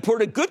 suddenly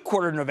reported a good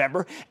quarter in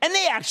November, and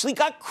they actually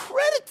got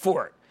credit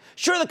for it.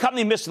 Sure, the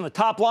company missed on the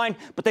top line,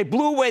 but they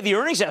blew away the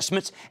earnings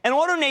estimates, and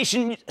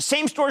AutoNation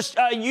same-store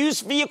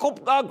used vehicle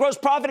gross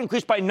profit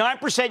increased by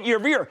 9% year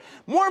over year.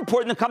 More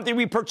important, the company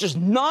repurchased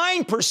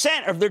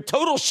 9% of their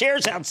total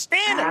shares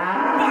outstanding.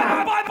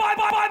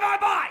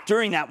 Buy.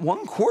 During that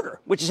one quarter,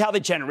 which is how they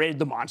generated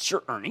the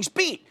monster earnings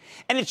beat.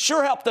 And it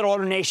sure helped that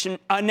AutoNation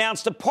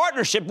announced a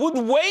partnership with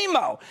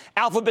Waymo,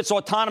 Alphabet's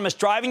autonomous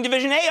driving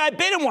division. Hey, I've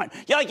been in one.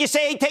 Yeah, like you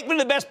say, hey, take me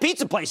to the best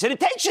pizza place, and it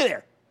takes you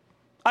there.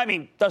 I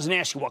mean, doesn't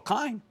ask you what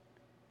kind.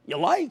 You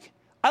like?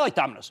 I like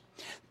Domino's.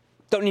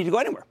 Don't need to go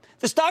anywhere.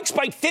 The stock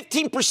spiked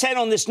 15%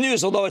 on this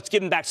news, although it's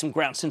given back some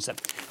ground since then.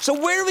 So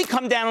where do we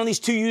come down on these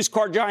two used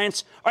car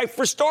giants? All right,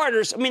 for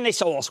starters, I mean, they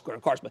sell all sorts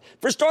of cars, but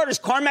for starters,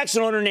 CarMax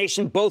and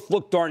AutoNation both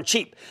look darn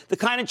cheap, the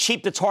kind of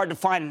cheap that's hard to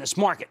find in this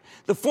market.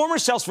 The former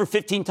sells for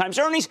 15 times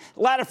earnings,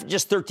 the latter for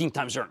just 13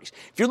 times earnings.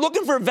 If you're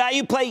looking for a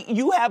value play,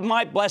 you have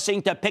my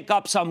blessing to pick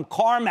up some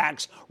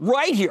CarMax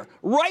right here,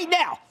 right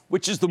now,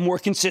 which is the more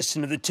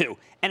consistent of the two,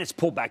 and it's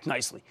pulled back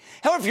nicely.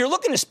 However, if you're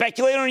looking to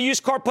speculate on a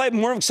used car play,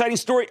 more exciting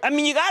story, I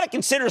mean, you got to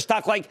consider a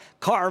stock like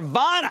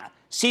Carvana,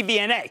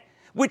 CVNA,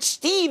 which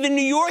Steve in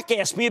New York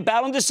asked me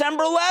about on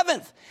December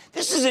 11th.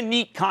 This is a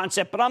neat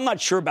concept, but I'm not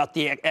sure about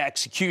the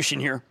execution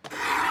here.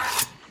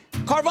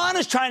 Carvana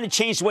is trying to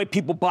change the way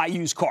people buy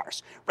used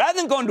cars. Rather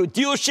than going to a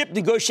dealership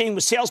negotiating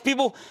with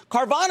salespeople,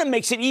 Carvana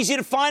makes it easy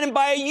to find and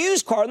buy a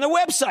used car on their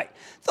website.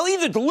 They'll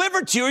either deliver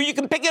it to you or you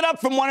can pick it up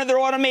from one of their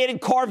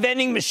automated car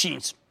vending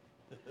machines.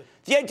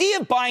 The idea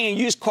of buying a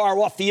used car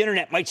off the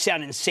internet might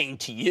sound insane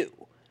to you,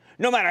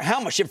 no matter how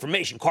much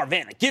information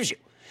Carvana gives you.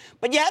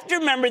 But you have to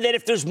remember that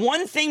if there's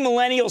one thing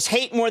millennials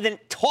hate more than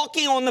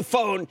talking on the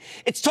phone,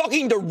 it's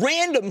talking to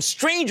random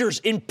strangers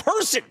in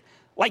person,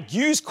 like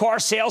used car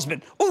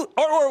salesmen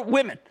or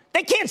women.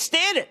 They can't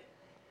stand it.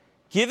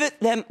 Give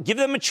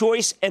them a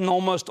choice, and they'll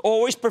almost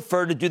always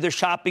prefer to do their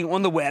shopping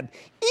on the web,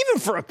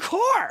 even for a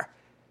car.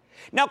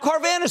 Now,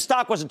 Carvana's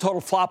stock was a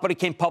total flop when it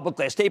came public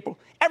last April.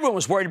 Everyone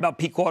was worried about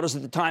peak autos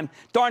at the time.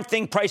 Darn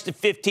thing priced at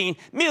 $15,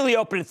 immediately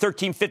opened at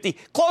 $13.50,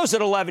 closed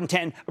at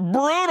 $11.10.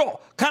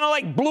 Brutal, kind of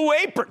like Blue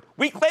Apron.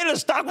 Week later, the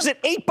stock was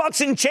at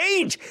 $8 and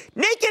change.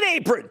 Naked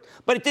Apron.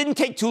 But it didn't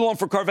take too long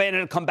for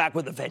Carvana to come back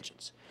with a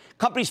vengeance.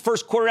 Company's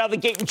first quarter out of the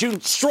gate in June,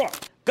 strong.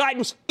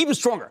 Guidance, even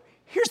stronger.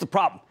 Here's the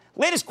problem.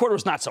 Latest quarter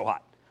was not so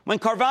hot. When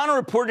Carvana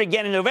reported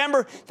again in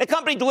November, the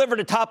company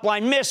delivered a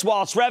top-line miss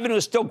while its revenue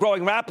is still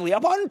growing rapidly,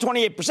 up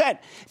 128%.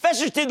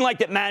 Investors didn't like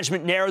that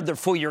management narrowed their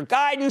full-year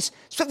guidance,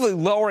 specifically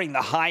lowering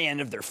the high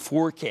end of their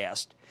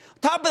forecast.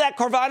 On top of that,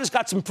 Carvana's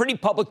got some pretty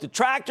public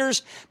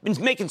detractors, been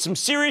making some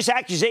serious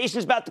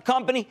accusations about the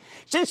company.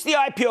 Since the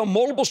IPO,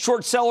 multiple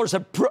short sellers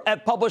have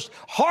published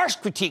harsh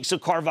critiques of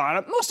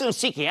Carvana, most of them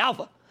seeking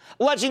alpha,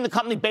 alleging the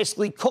company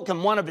basically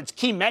cooking one of its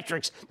key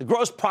metrics, the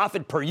gross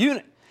profit per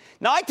unit.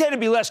 Now, I tend to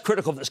be less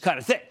critical of this kind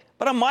of thing,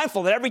 but I'm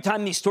mindful that every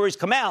time these stories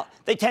come out,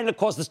 they tend to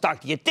cause the stock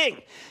to get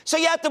dinged. So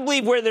you have to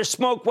believe where there's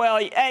smoke,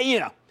 well, you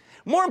know.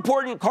 More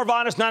important,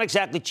 Carvana's not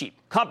exactly cheap.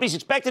 Company's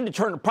expected to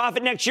turn a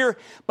profit next year,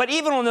 but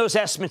even on those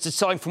estimates, it's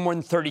selling for more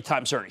than 30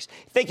 times earnings.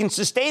 If they can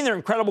sustain their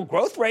incredible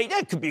growth rate,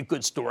 that could be a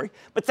good story.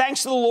 But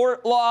thanks to the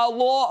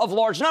law of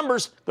large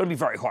numbers, it's going to be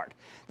very hard.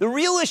 The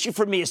real issue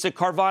for me is that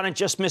Carvana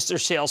just missed their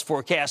sales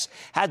forecast,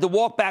 had to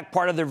walk back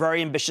part of their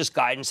very ambitious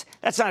guidance.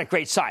 That's not a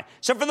great sign.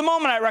 So for the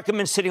moment, I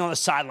recommend sitting on the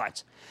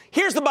sidelines.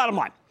 Here's the bottom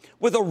line.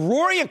 With a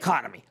roaring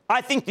economy,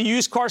 I think the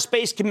used car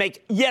space can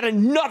make yet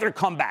another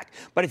comeback.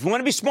 But if you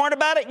want to be smart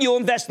about it, you'll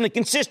invest in the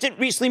consistent,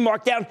 recently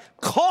marked down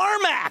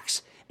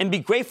CarMax and be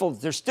grateful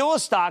that there's still a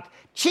stock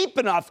cheap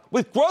enough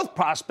with growth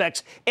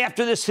prospects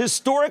after this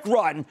historic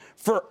run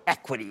for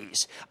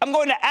equities. I'm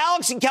going to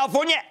Alex in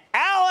California.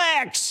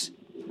 Alex!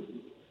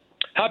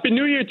 Happy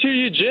New Year to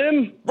you,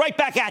 Jim. Right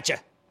back at you.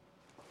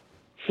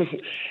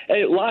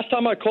 Hey, last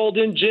time I called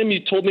in, Jim,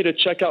 you told me to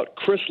check out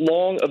Chris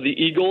Long of the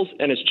Eagles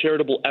and his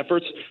charitable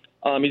efforts.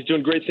 He's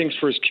doing great things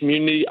for his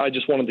community. I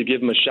just wanted to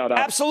give him a shout out.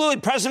 Absolutely.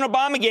 President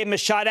Obama gave him a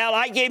shout out.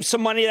 I gave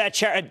some money to that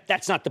charity.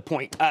 That's not the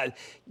point.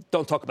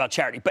 Don't talk about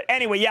charity. But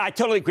anyway, yeah, I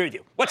totally agree with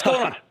you. What's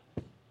going on?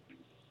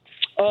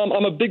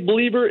 I'm a big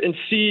believer in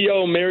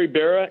CEO Mary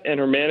Barra and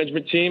her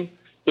management team.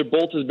 Their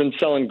Bolt has been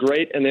selling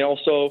great, and they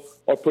also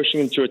are pushing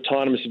into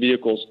autonomous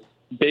vehicles.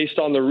 Based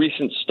on the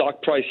recent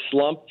stock price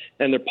slump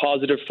and their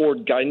positive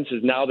forward guidance,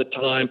 is now the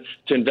time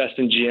to invest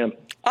in GM.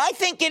 I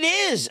think it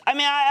is. I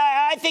mean,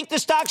 I think the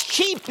stock's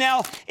cheap.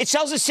 Now, it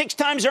sells at 6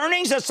 times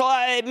earnings. That's all.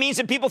 It means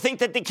that people think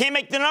that they can't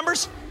make the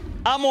numbers.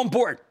 I'm on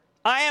board.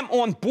 I am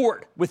on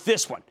board with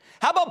this one.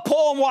 How about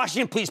Paul in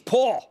Washington, please?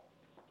 Paul.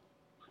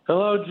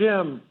 Hello,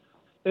 Jim.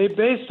 Hey,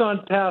 based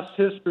on past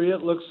history,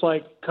 it looks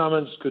like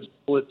Cummins could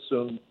split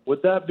soon.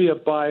 Would that be a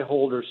buy,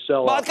 hold, or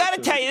sell? Well, I've got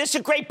to tell you, this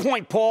is a great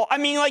point, Paul. I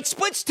mean, like,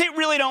 splits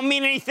really don't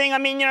mean anything. I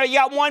mean, you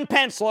got one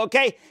pencil,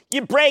 okay?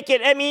 You break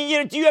it. I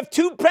mean, do you have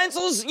 2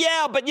 pencils?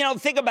 Yeah, but,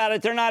 think about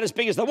it. They're not as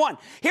big as the one.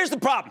 Here's the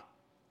problem.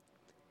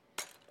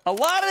 A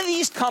lot of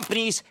these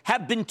companies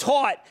have been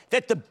taught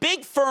that the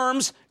big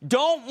firms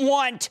don't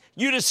want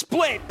you to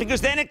split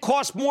because then it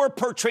costs more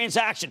per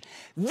transaction.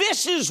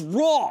 This is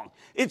wrong.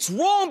 It's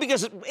wrong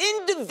because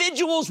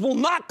individuals will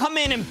not come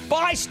in and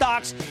buy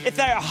stocks if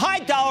they're a high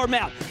dollar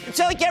amount. It's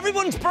like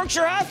everyone's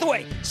Berkshire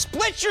Hathaway.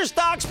 Split your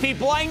stocks,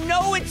 people. I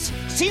know it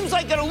seems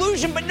like an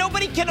illusion, but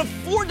nobody can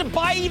afford to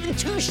buy even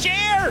 2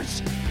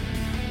 shares.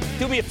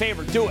 Do me a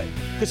favor, do it,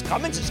 because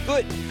Cummins is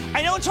good.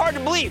 I know it's hard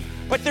to believe,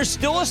 but there's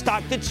still a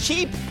stock that's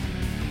cheap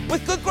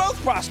with good growth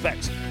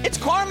prospects. It's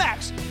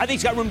CarMax. I think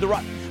it's got room to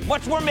run.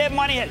 Much more Mad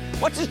Money ahead.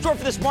 What's in store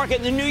for this market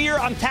in the new year?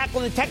 I'm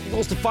tackling the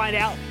technicals to find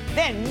out.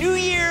 Then, new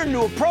year,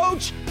 new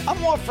approach.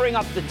 I'm offering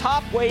up the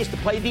top ways to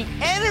play the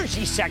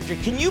energy sector.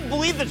 Can you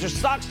believe that there's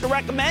stocks to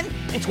recommend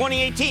in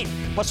 2018?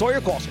 Plus all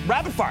your calls.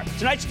 Rapid fire.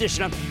 Tonight's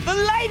edition of the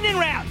Lightning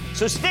Round.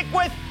 So stick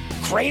with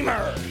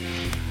Cramer.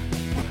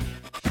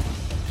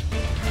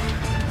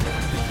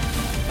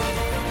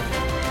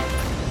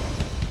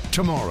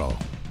 Tomorrow,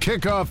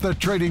 kick off the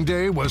trading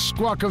day with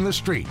Squawk on the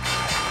Street.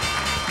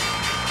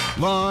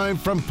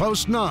 Live from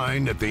Post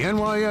 9 at the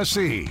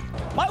NYSE.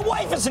 My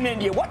wife is in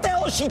India. What the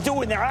hell is she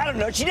doing there? I don't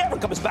know. She never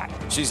comes back.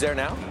 She's there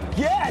now?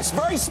 Yes,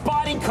 very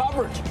spotty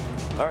coverage.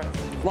 All right.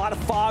 A lot of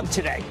fog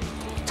today.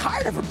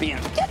 Tired of her being.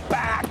 Get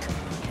back.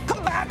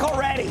 Come back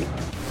already.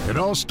 It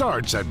all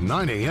starts at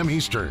 9 a.m.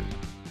 Eastern.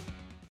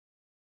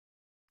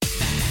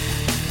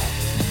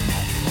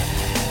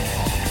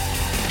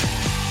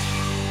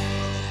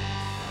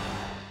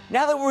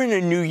 Now that we're in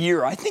a new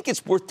year, I think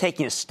it's worth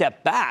taking a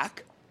step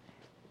back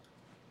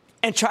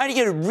and trying to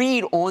get a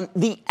read on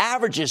the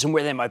averages and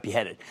where they might be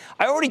headed.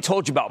 I already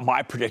told you about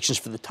my predictions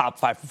for the top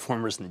 5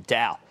 performers in the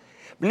Dow.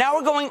 But now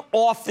we're going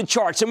off the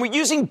charts, and we're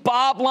using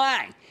Bob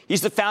Lang. He's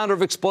the founder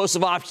of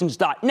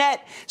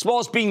ExplosiveOptions.net, as well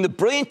as being the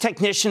brilliant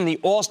technician and the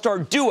all-star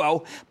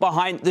duo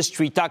behind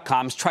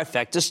TheStreet.com's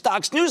Trifecta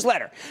Stocks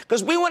newsletter.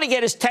 Because we want to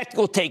get his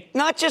technical take,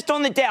 not just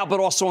on the Dow,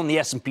 but also on the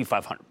S&P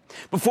 500.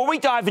 Before we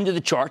dive into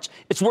the charts,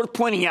 it's worth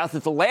pointing out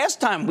that the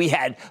last time we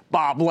had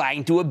Bob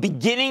Lang do a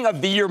beginning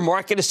of the year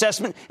market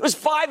assessment, it was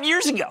 5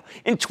 years ago.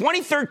 In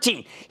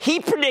 2013, he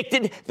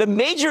predicted the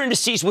major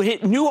indices would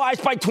hit new highs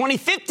by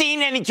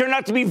 2015, and he turned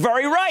out to be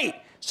very right.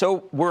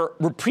 So we're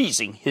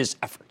reprising his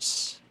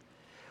efforts.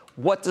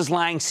 What does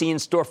Lang see in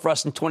store for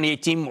us in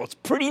 2018? Well, it's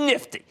pretty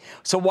nifty.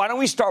 So why don't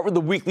we start with the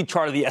weekly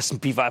chart of the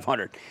S&P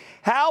 500?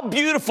 How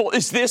beautiful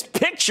is this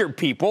picture,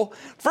 people?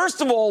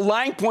 First of all,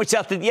 Lang points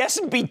out that the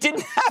S&P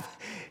didn't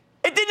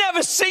have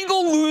a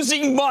single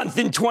losing month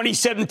in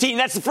 2017.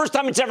 That's the first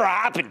time it's ever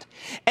happened.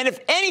 And if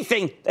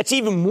anything, that's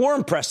even more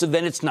impressive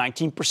than its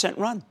 19%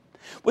 run.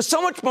 With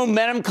so much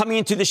momentum coming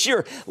into this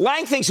year,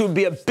 Lang thinks it would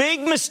be a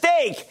big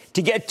mistake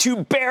to get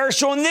too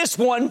bearish on this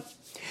one.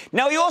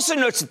 Now, he also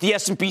notes that the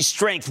S&P's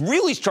strength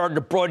really started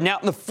to broaden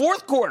out in the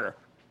fourth quarter,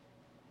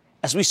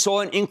 as we saw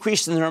an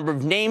increase in the number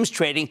of names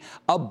trading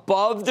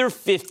above their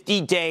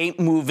 50-day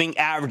moving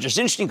averages.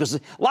 Interesting, because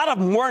a lot of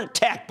them weren't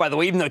tech, by the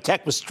way, even though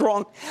tech was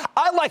strong.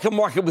 I like a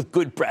market with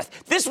good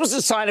breadth. This was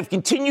a sign of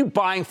continued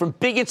buying from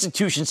big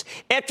institutions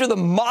after the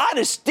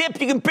modest dip.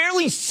 You can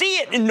barely see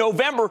it in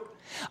November.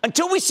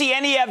 Until we see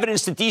any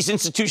evidence that these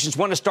institutions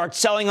want to start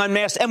selling en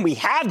masse, and we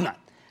have none,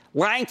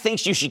 Lang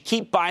thinks you should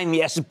keep buying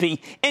the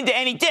S&P into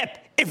any dip,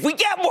 if we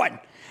get one.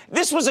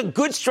 This was a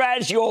good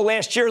strategy all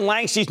last year, and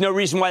Lang sees no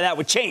reason why that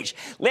would change.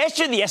 Last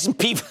year, the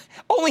S&P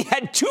only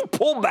had 2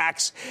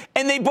 pullbacks,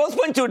 and they both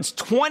went to its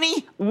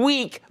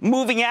 20-week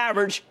moving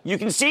average. You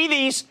can see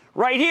these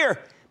right here.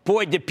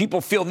 Boy, did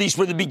people feel these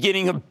were the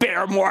beginning of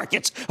bear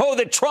markets. Oh,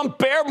 the Trump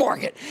bear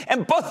market.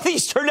 And both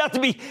these turned out to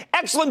be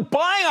excellent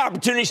buying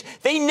opportunities.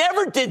 They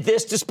never did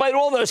this, despite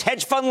all those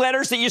hedge fund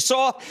letters that you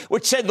saw,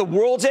 which said the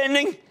world's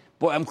ending.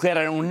 Boy, I'm glad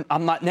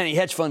I'm not in any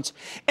hedge funds.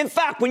 In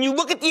fact, when you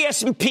look at the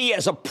S&P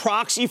as a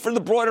proxy for the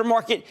broader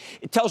market,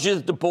 it tells you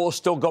that the bull is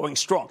still going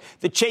strong.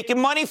 The Chaikin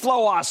Money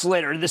Flow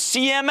Oscillator, the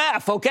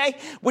CMF, okay,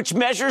 which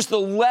measures the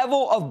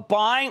level of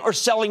buying or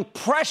selling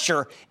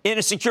pressure in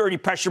a security,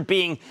 pressure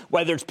being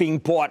whether it's being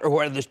bought or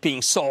whether it's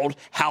being sold,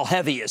 how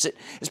heavy is it?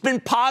 It's been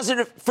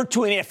positive for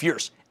 2.5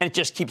 years, and it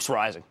just keeps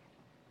rising.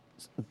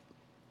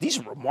 These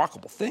are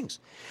remarkable things.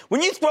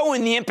 When you throw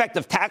in the impact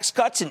of tax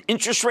cuts and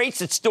interest rates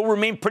that still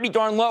remain pretty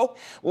darn low,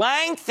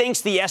 Lang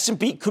thinks the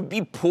S&P could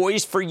be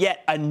poised for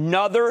yet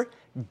another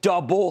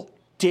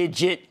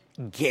double-digit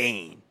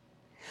gain.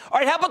 All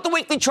right, how about the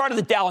weekly chart of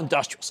the Dow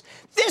Industrials?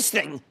 This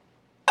thing,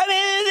 I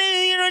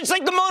mean, it's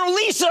like the Mona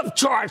Lisa of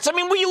charts. I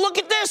mean, will you look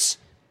at this?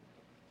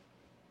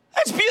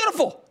 That's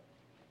beautiful.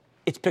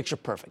 It's picture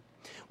perfect.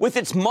 With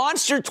its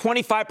monster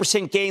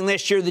 25% gain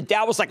last year, the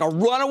Dow was like a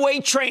runaway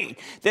train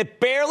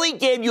that barely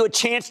gave you a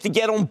chance to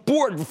get on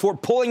board before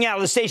pulling out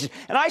of the station.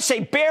 And I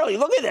say barely.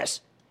 Look at this.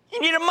 You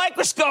need a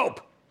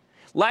microscope.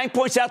 Lang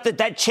points out that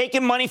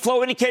Chaikin money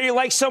flow indicator you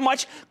like so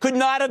much could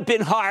not have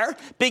been higher.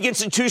 Big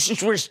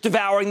institutions were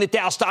devouring the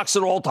Dow stocks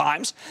at all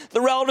times.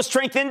 The relative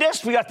strength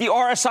index, we got the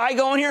RSI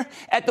going here.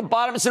 At the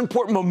bottom, it's an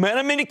important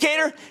momentum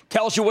indicator.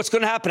 Tells you what's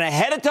going to happen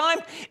ahead of time.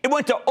 It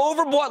went to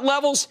overbought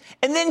levels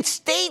and then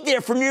stayed there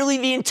for nearly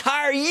the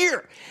entire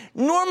year.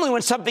 Normally,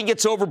 when something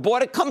gets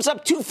overbought, it comes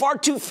up too far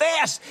too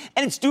fast,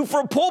 and it's due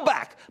for a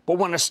pullback. But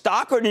when a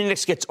stock or an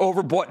index gets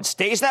overbought and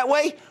stays that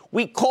way,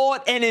 we call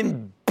it an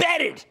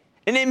embedded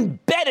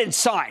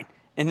sign.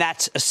 And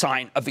that's a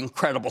sign of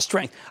incredible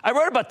strength. I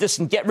wrote about this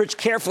in Get Rich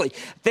Carefully,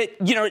 that,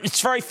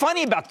 it's very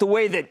funny about the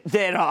way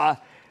that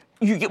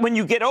when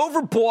you get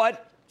overbought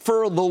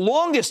for the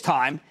longest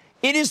time,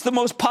 it is the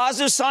most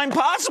positive sign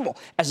possible,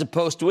 as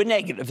opposed to a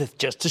negative if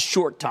just a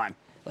short time.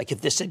 Like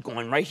if this had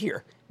gone right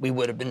here, we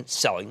would have been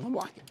selling the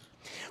market.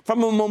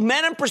 From a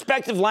momentum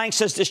perspective, Lang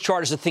says this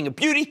chart is a thing of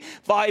beauty.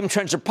 Volume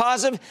trends are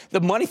positive.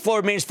 The money flow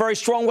remains very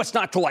strong. What's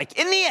not to like?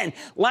 In the end,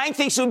 Lang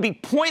thinks it would be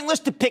pointless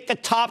to pick a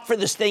top for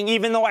this thing,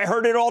 even though I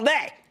heard it all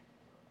day.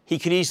 He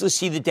could easily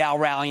see the Dow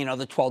rally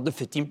another 12 to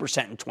 15%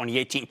 in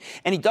 2018.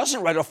 And he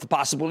doesn't write off the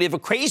possibility of a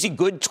crazy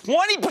good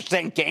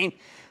 20% gain.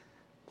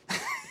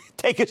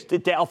 Take us to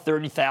Dow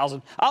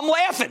 30,000. I'm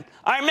laughing.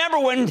 I remember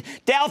when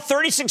Dow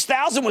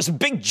 36,000 was a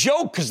big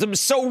joke because it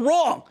was so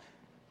wrong.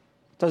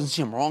 Doesn't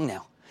seem wrong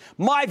now.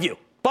 My view,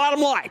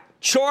 bottom line,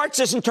 charts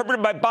as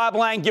interpreted by Bob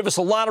Lang give us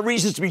a lot of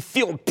reasons to be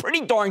feeling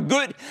pretty darn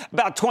good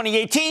about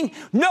 2018.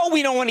 No,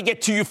 we don't want to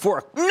get too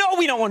euphoric. No,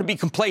 we don't want to be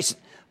complacent.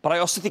 But I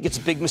also think it's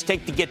a big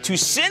mistake to get too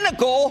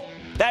cynical.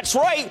 That's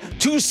right,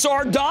 too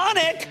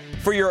sardonic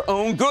for your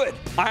own good.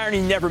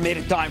 Irony never made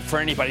a dime for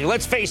anybody.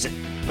 Let's face it,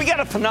 we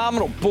got a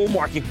phenomenal bull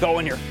market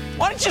going here.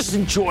 Why don't you just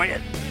enjoy it?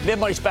 Mad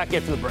Money's back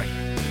after the break.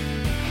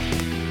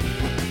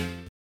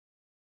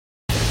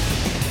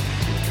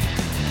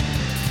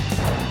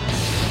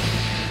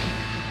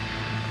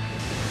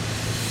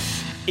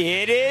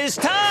 It is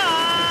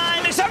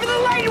time. It's time for the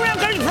lightning round.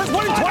 First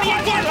one in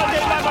 2018.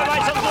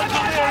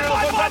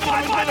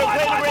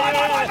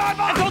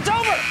 Until it's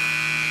over.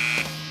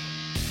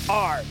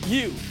 Are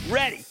you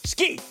ready?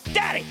 Ski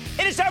Daddy.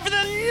 It is time for the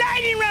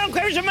lightning round.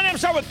 I'm going to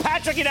start with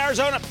Patrick in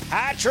Arizona.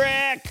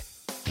 Patrick.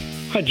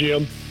 Hi,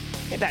 Jim.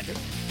 Hey, Patrick.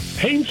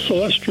 Hain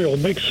Celestial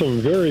makes some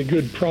very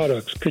good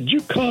products. Could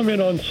you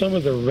comment on some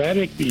of the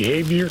erratic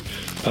behavior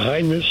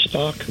behind this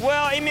stock?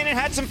 Well, I mean, it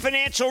had some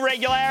financial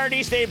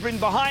irregularities. They've been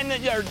behind,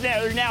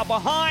 they're now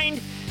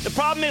behind. The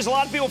problem is a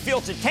lot of people feel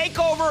it's a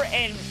takeover,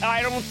 and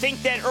I don't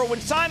think that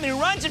Erwin Simon, who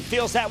runs it,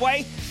 feels that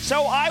way.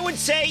 So I would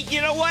say, you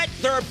know what?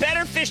 There are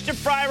better fish to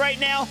fry right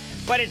now,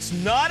 but it's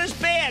not as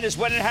bad as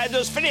when it had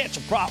those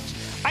financial problems.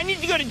 I need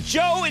to go to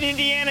Joe in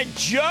Indiana.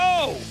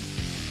 Joe.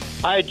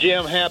 Hi,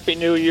 Jim. Happy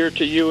New Year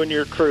to you and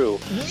your crew.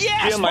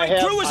 Yes, Jim, my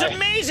crew is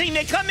amazing.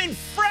 They come in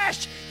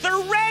fresh. They're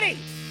ready.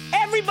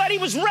 Everybody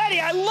was ready.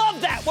 I love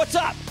that. What's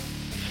up?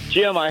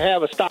 Jim, I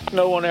have a stock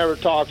no one ever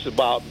talks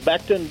about,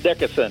 Becton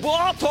Dickinson. Well,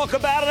 I'll talk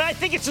about it. I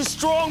think it's a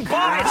strong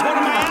buy. It's one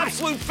of my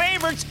absolute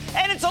favorites,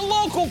 and it's a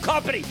local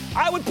company.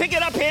 I would pick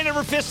it up hand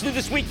over fist through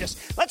this weakness.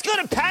 Let's go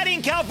to Patty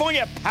in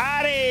California.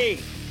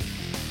 Patty.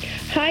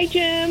 Hi,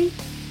 Jim.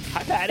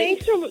 Hi, Patty.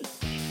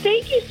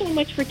 Thank you so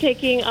much for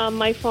taking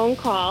my phone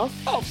call.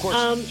 Oh, of course.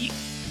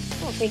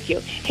 Thank you.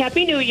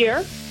 Happy New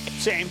Year.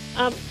 Same.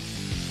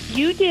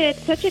 You did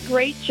such a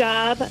great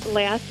job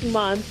last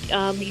month.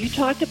 You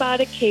talked about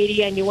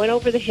Acadia, and you went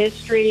over the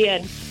history,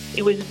 and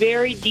it was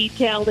very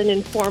detailed and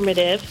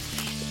informative.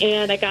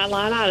 and I got a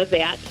lot out of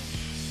that.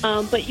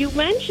 But you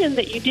mentioned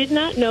that you did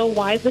not know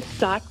why the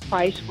stock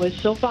price was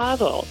so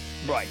volatile.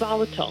 Right.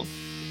 Volatile.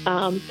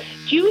 Do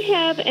you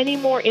have any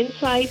more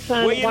insights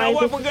on why? Well, you know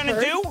what we're going to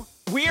do?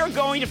 We are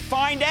going to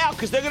find out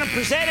because they're going to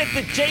present at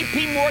the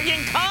J.P. Morgan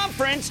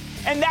conference,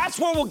 and that's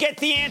where we'll get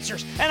the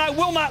answers. And I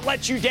will not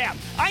let you down.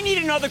 I need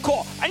another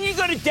call. I need to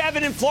go to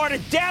Devin in Florida.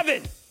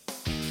 Devin!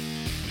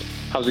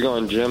 How's it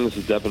going, Jim? This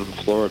is Devin in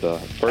Florida.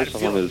 First, I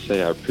wanted to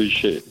say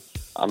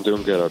I'm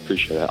doing good. I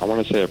appreciate it. I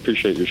want to say I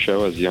appreciate your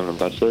show as a young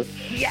investor.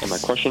 Yes. And my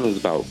question is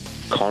about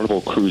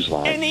Carnival Cruise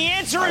Line. And the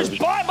answer is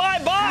buy. I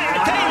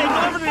tell you, they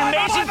delivered an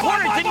amazing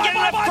quarter. Didn't get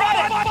enough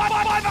credit.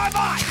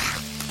 Buy.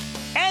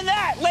 And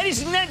that,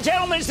 ladies and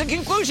gentlemen, is the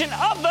conclusion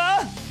of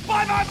the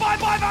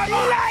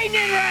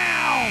Lightning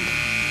Round.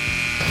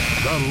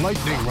 The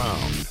Lightning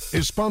Round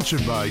is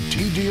sponsored by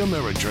TD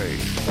Ameritrade.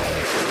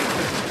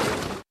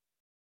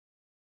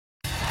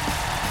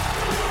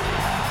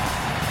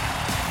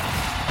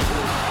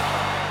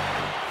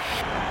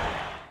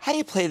 How do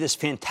you play this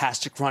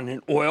fantastic run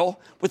in oil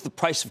with the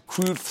price of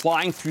crude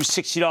flying through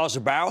 $60 a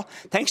barrel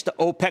thanks to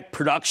OPEC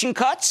production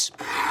cuts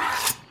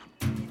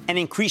and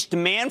increased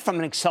demand from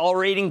an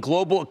accelerating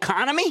global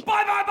economy?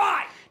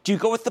 Buy. Do you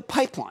go with the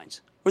pipelines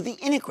or the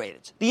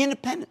integrateds, the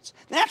independents,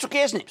 the natural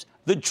gas names,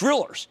 the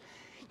drillers?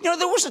 You know,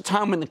 there was a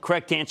time when the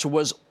correct answer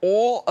was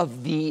all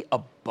of the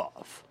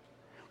above.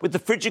 With the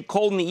frigid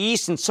cold in the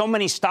east and so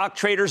many stock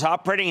traders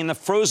operating in the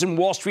frozen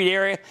Wall Street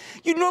area,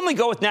 you'd normally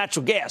go with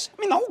natural gas. I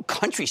mean, the whole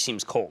country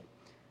seems cold.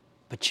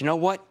 But you know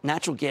what?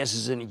 Natural gas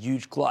is in a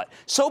huge glut.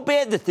 So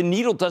bad that the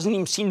needle doesn't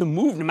even seem to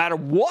move no matter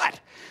what.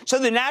 So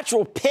the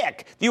natural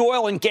pick, the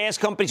oil and gas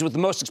companies with the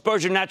most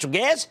exposure to natural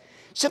gas,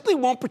 simply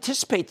won't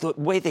participate the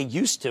way they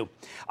used to.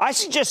 I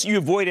suggest you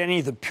avoid any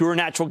of the pure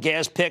natural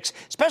gas picks,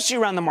 especially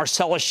around the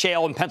Marcellus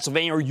Shale in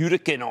Pennsylvania or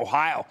Utica in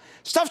Ohio.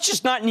 Stuff's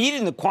just not needed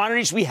in the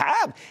quantities we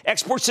have.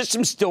 Export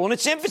system's still in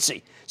its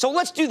infancy. So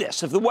let's do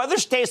this. If the weather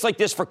stays like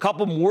this for a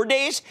couple more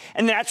days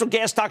and the natural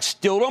gas stocks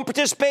still don't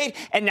participate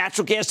and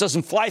natural gas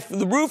doesn't fly through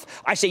the roof,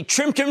 I say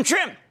trim.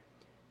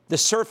 The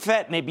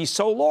surfeit may be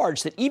so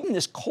large that even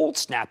this cold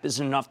snap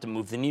isn't enough to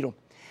move the needle.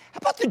 How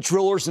about the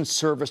drillers and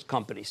service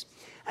companies?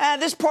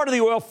 This part of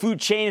the oil food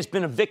chain has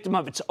been a victim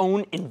of its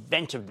own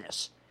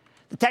inventiveness.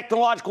 The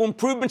technological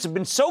improvements have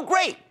been so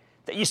great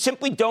that you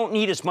simply don't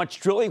need as much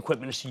drilling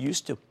equipment as you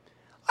used to.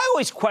 I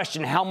always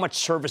question how much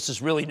service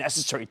is really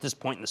necessary at this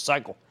point in the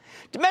cycle.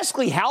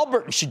 Domestically,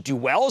 Halliburton should do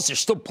well, as there's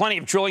still plenty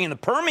of drilling in the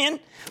Permian,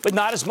 but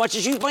not as much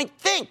as you might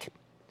think.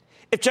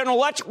 If General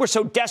Electric were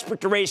so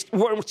desperate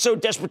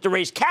to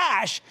raise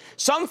cash,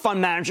 some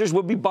fund managers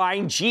would be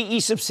buying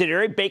GE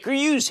subsidiary Baker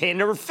Hughes hand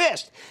over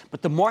fist.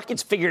 But the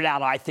market's figured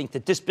out, I think,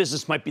 that this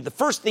business might be the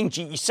first thing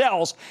GE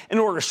sells in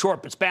order to shore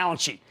up its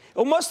balance sheet. It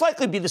will most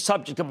likely be the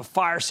subject of a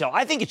fire sale.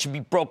 I think it should be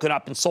broken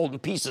up and sold in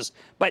pieces,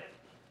 but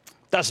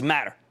doesn't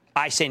matter.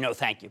 I say no,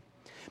 thank you.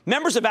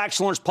 Members of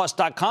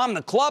ActionAlertsPlus.com,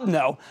 the club,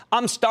 know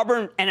I'm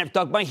stubborn and have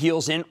dug my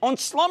heels in on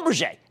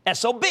Schlumberger,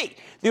 SLB,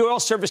 the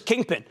oil service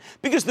kingpin,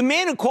 because the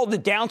man who called the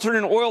downturn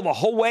in oil the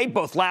whole way,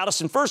 both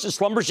loudest and first, is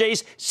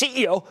Schlumberger's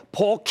CEO,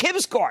 Paul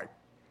Kibsgaard.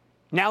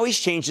 Now he's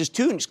changed his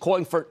tune. He's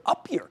calling for an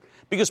up year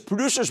because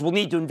producers will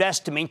need to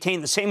invest to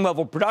maintain the same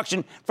level of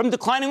production from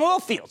declining oil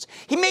fields.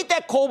 He made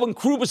that call when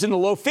crude was in the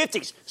low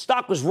 50s.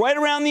 Stock was right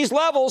around these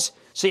levels,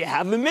 so you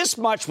haven't missed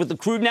much. With the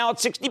crude now at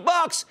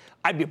 $60,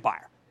 I'd be a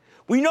buyer.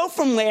 We know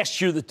from last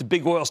year that the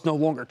big oils no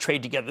longer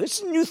trade together. This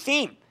is a new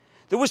theme.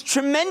 There was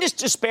tremendous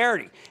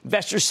disparity.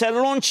 Investors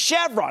settled on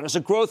Chevron as a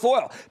growth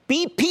oil.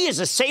 BP is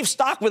a safe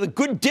stock with a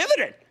good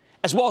dividend,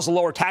 as well as a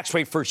lower tax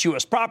rate for its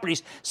U.S.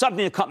 properties,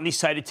 something the company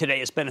cited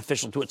today as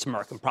beneficial to its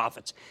American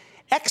profits.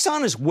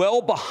 Exxon is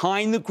well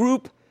behind the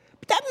group,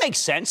 but that makes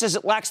sense as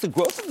it lacks the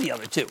growth of the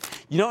other two.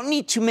 You don't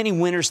need too many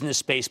winners in this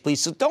space, please,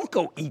 so don't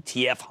go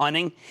ETF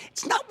hunting.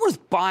 It's not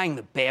worth buying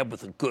the bad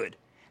with the good.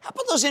 How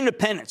about those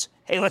independents?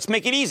 Hey, let's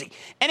make it easy.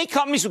 Any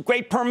companies with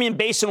great Permian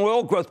Basin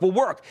oil growth will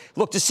work.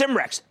 Look to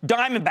Cimarex,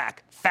 Diamondback,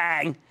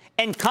 FANG,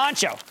 and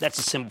Concho, that's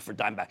a symbol for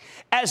Diamondback,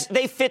 as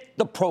they fit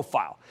the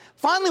profile.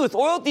 Finally, with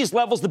oil at these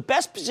levels, the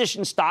best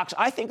positioned stocks,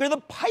 I think, are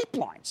the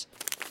pipelines.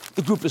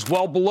 The group is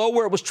well below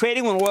where it was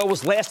trading when oil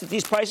was last at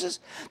these prices.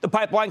 The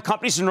pipeline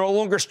companies are no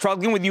longer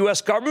struggling with the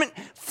U.S. government.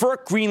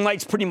 FERC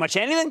greenlights pretty much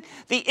anything.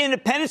 The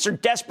independents are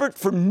desperate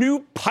for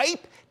new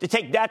pipe to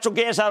take natural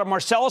gas out of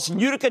Marcellus and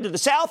Utica to the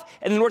south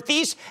and the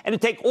northeast, and to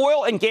take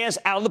oil and gas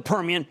out of the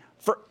Permian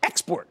for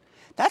export.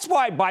 That's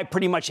why I buy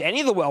pretty much any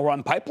of the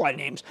well-run pipeline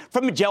names,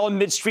 from Magellan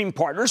Midstream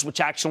Partners, which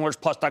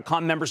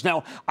ActionAlertsPlus.com members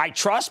know I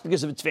trust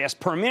because of its vast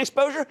Permian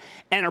exposure,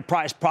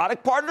 Enterprise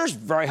Product Partners,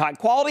 very high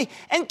quality,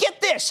 and get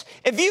this,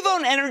 if you've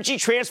owned Energy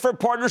Transfer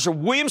Partners or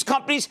Williams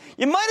Companies,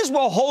 you might as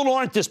well hold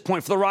on at this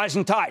point for the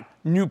rising tide.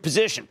 New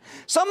position.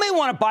 Some may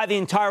want to buy the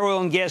entire oil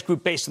and gas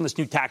group based on this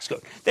new tax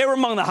code. They were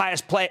among the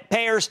highest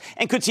payers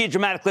and could see a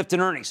dramatic lift in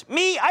earnings.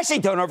 Me, I say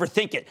don't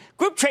overthink it.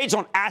 Group trades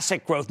on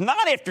asset growth,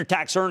 not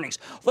after-tax earnings.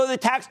 Although the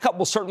tax cut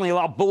will certainly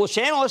allow bullish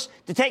analysts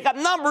to take up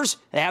numbers,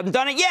 they haven't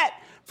done it yet.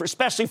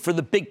 especially for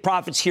the big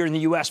profits here in the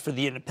U.S. for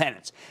the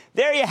independents.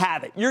 There you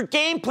have it. Your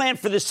game plan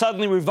for the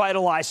suddenly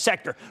revitalized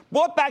sector,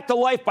 brought back to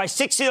life by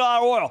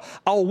 $60 oil,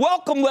 a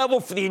welcome level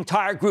for the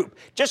entire group.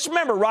 Just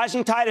remember,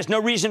 rising tide has no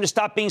reason to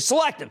stop being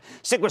selective.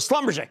 Stick with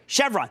Schlumberger,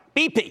 Chevron,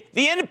 BP,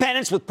 the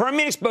independents with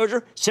Permian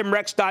exposure,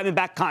 Cimarex,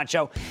 Diamondback,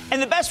 Concho,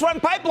 and the best-run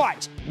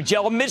pipelines,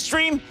 Magellan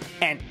Midstream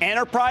and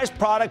Enterprise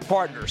Product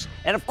Partners.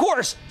 And, of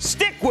course,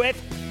 stick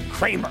with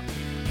Cramer.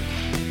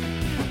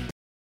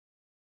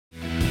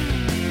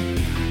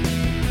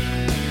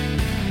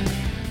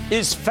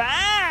 Is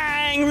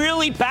FANG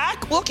really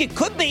back? Look, it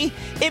could be.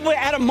 It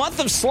had a month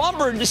of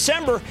slumber in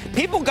December.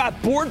 People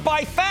got bored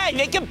by FANG.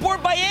 They get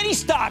bored by any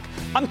stock.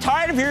 I'm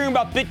tired of hearing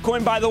about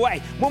Bitcoin, by the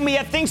way, when we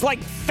have things like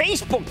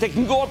Facebook that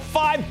can go up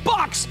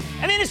 $5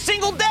 and in a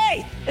single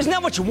day. Isn't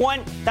that what you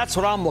want? That's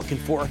what I'm looking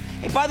for.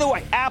 Hey, by the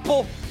way,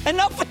 Apple,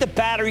 enough with the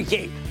battery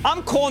gate.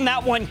 I'm calling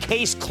that one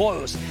case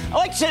closed. I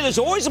like to say there's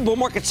always a bull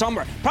market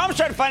somewhere. Promise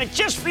to try to find it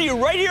just for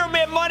you right here on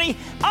Mad Money.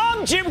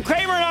 I'm Jim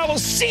Cramer, and I will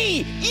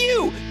see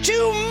you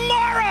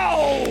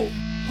tomorrow.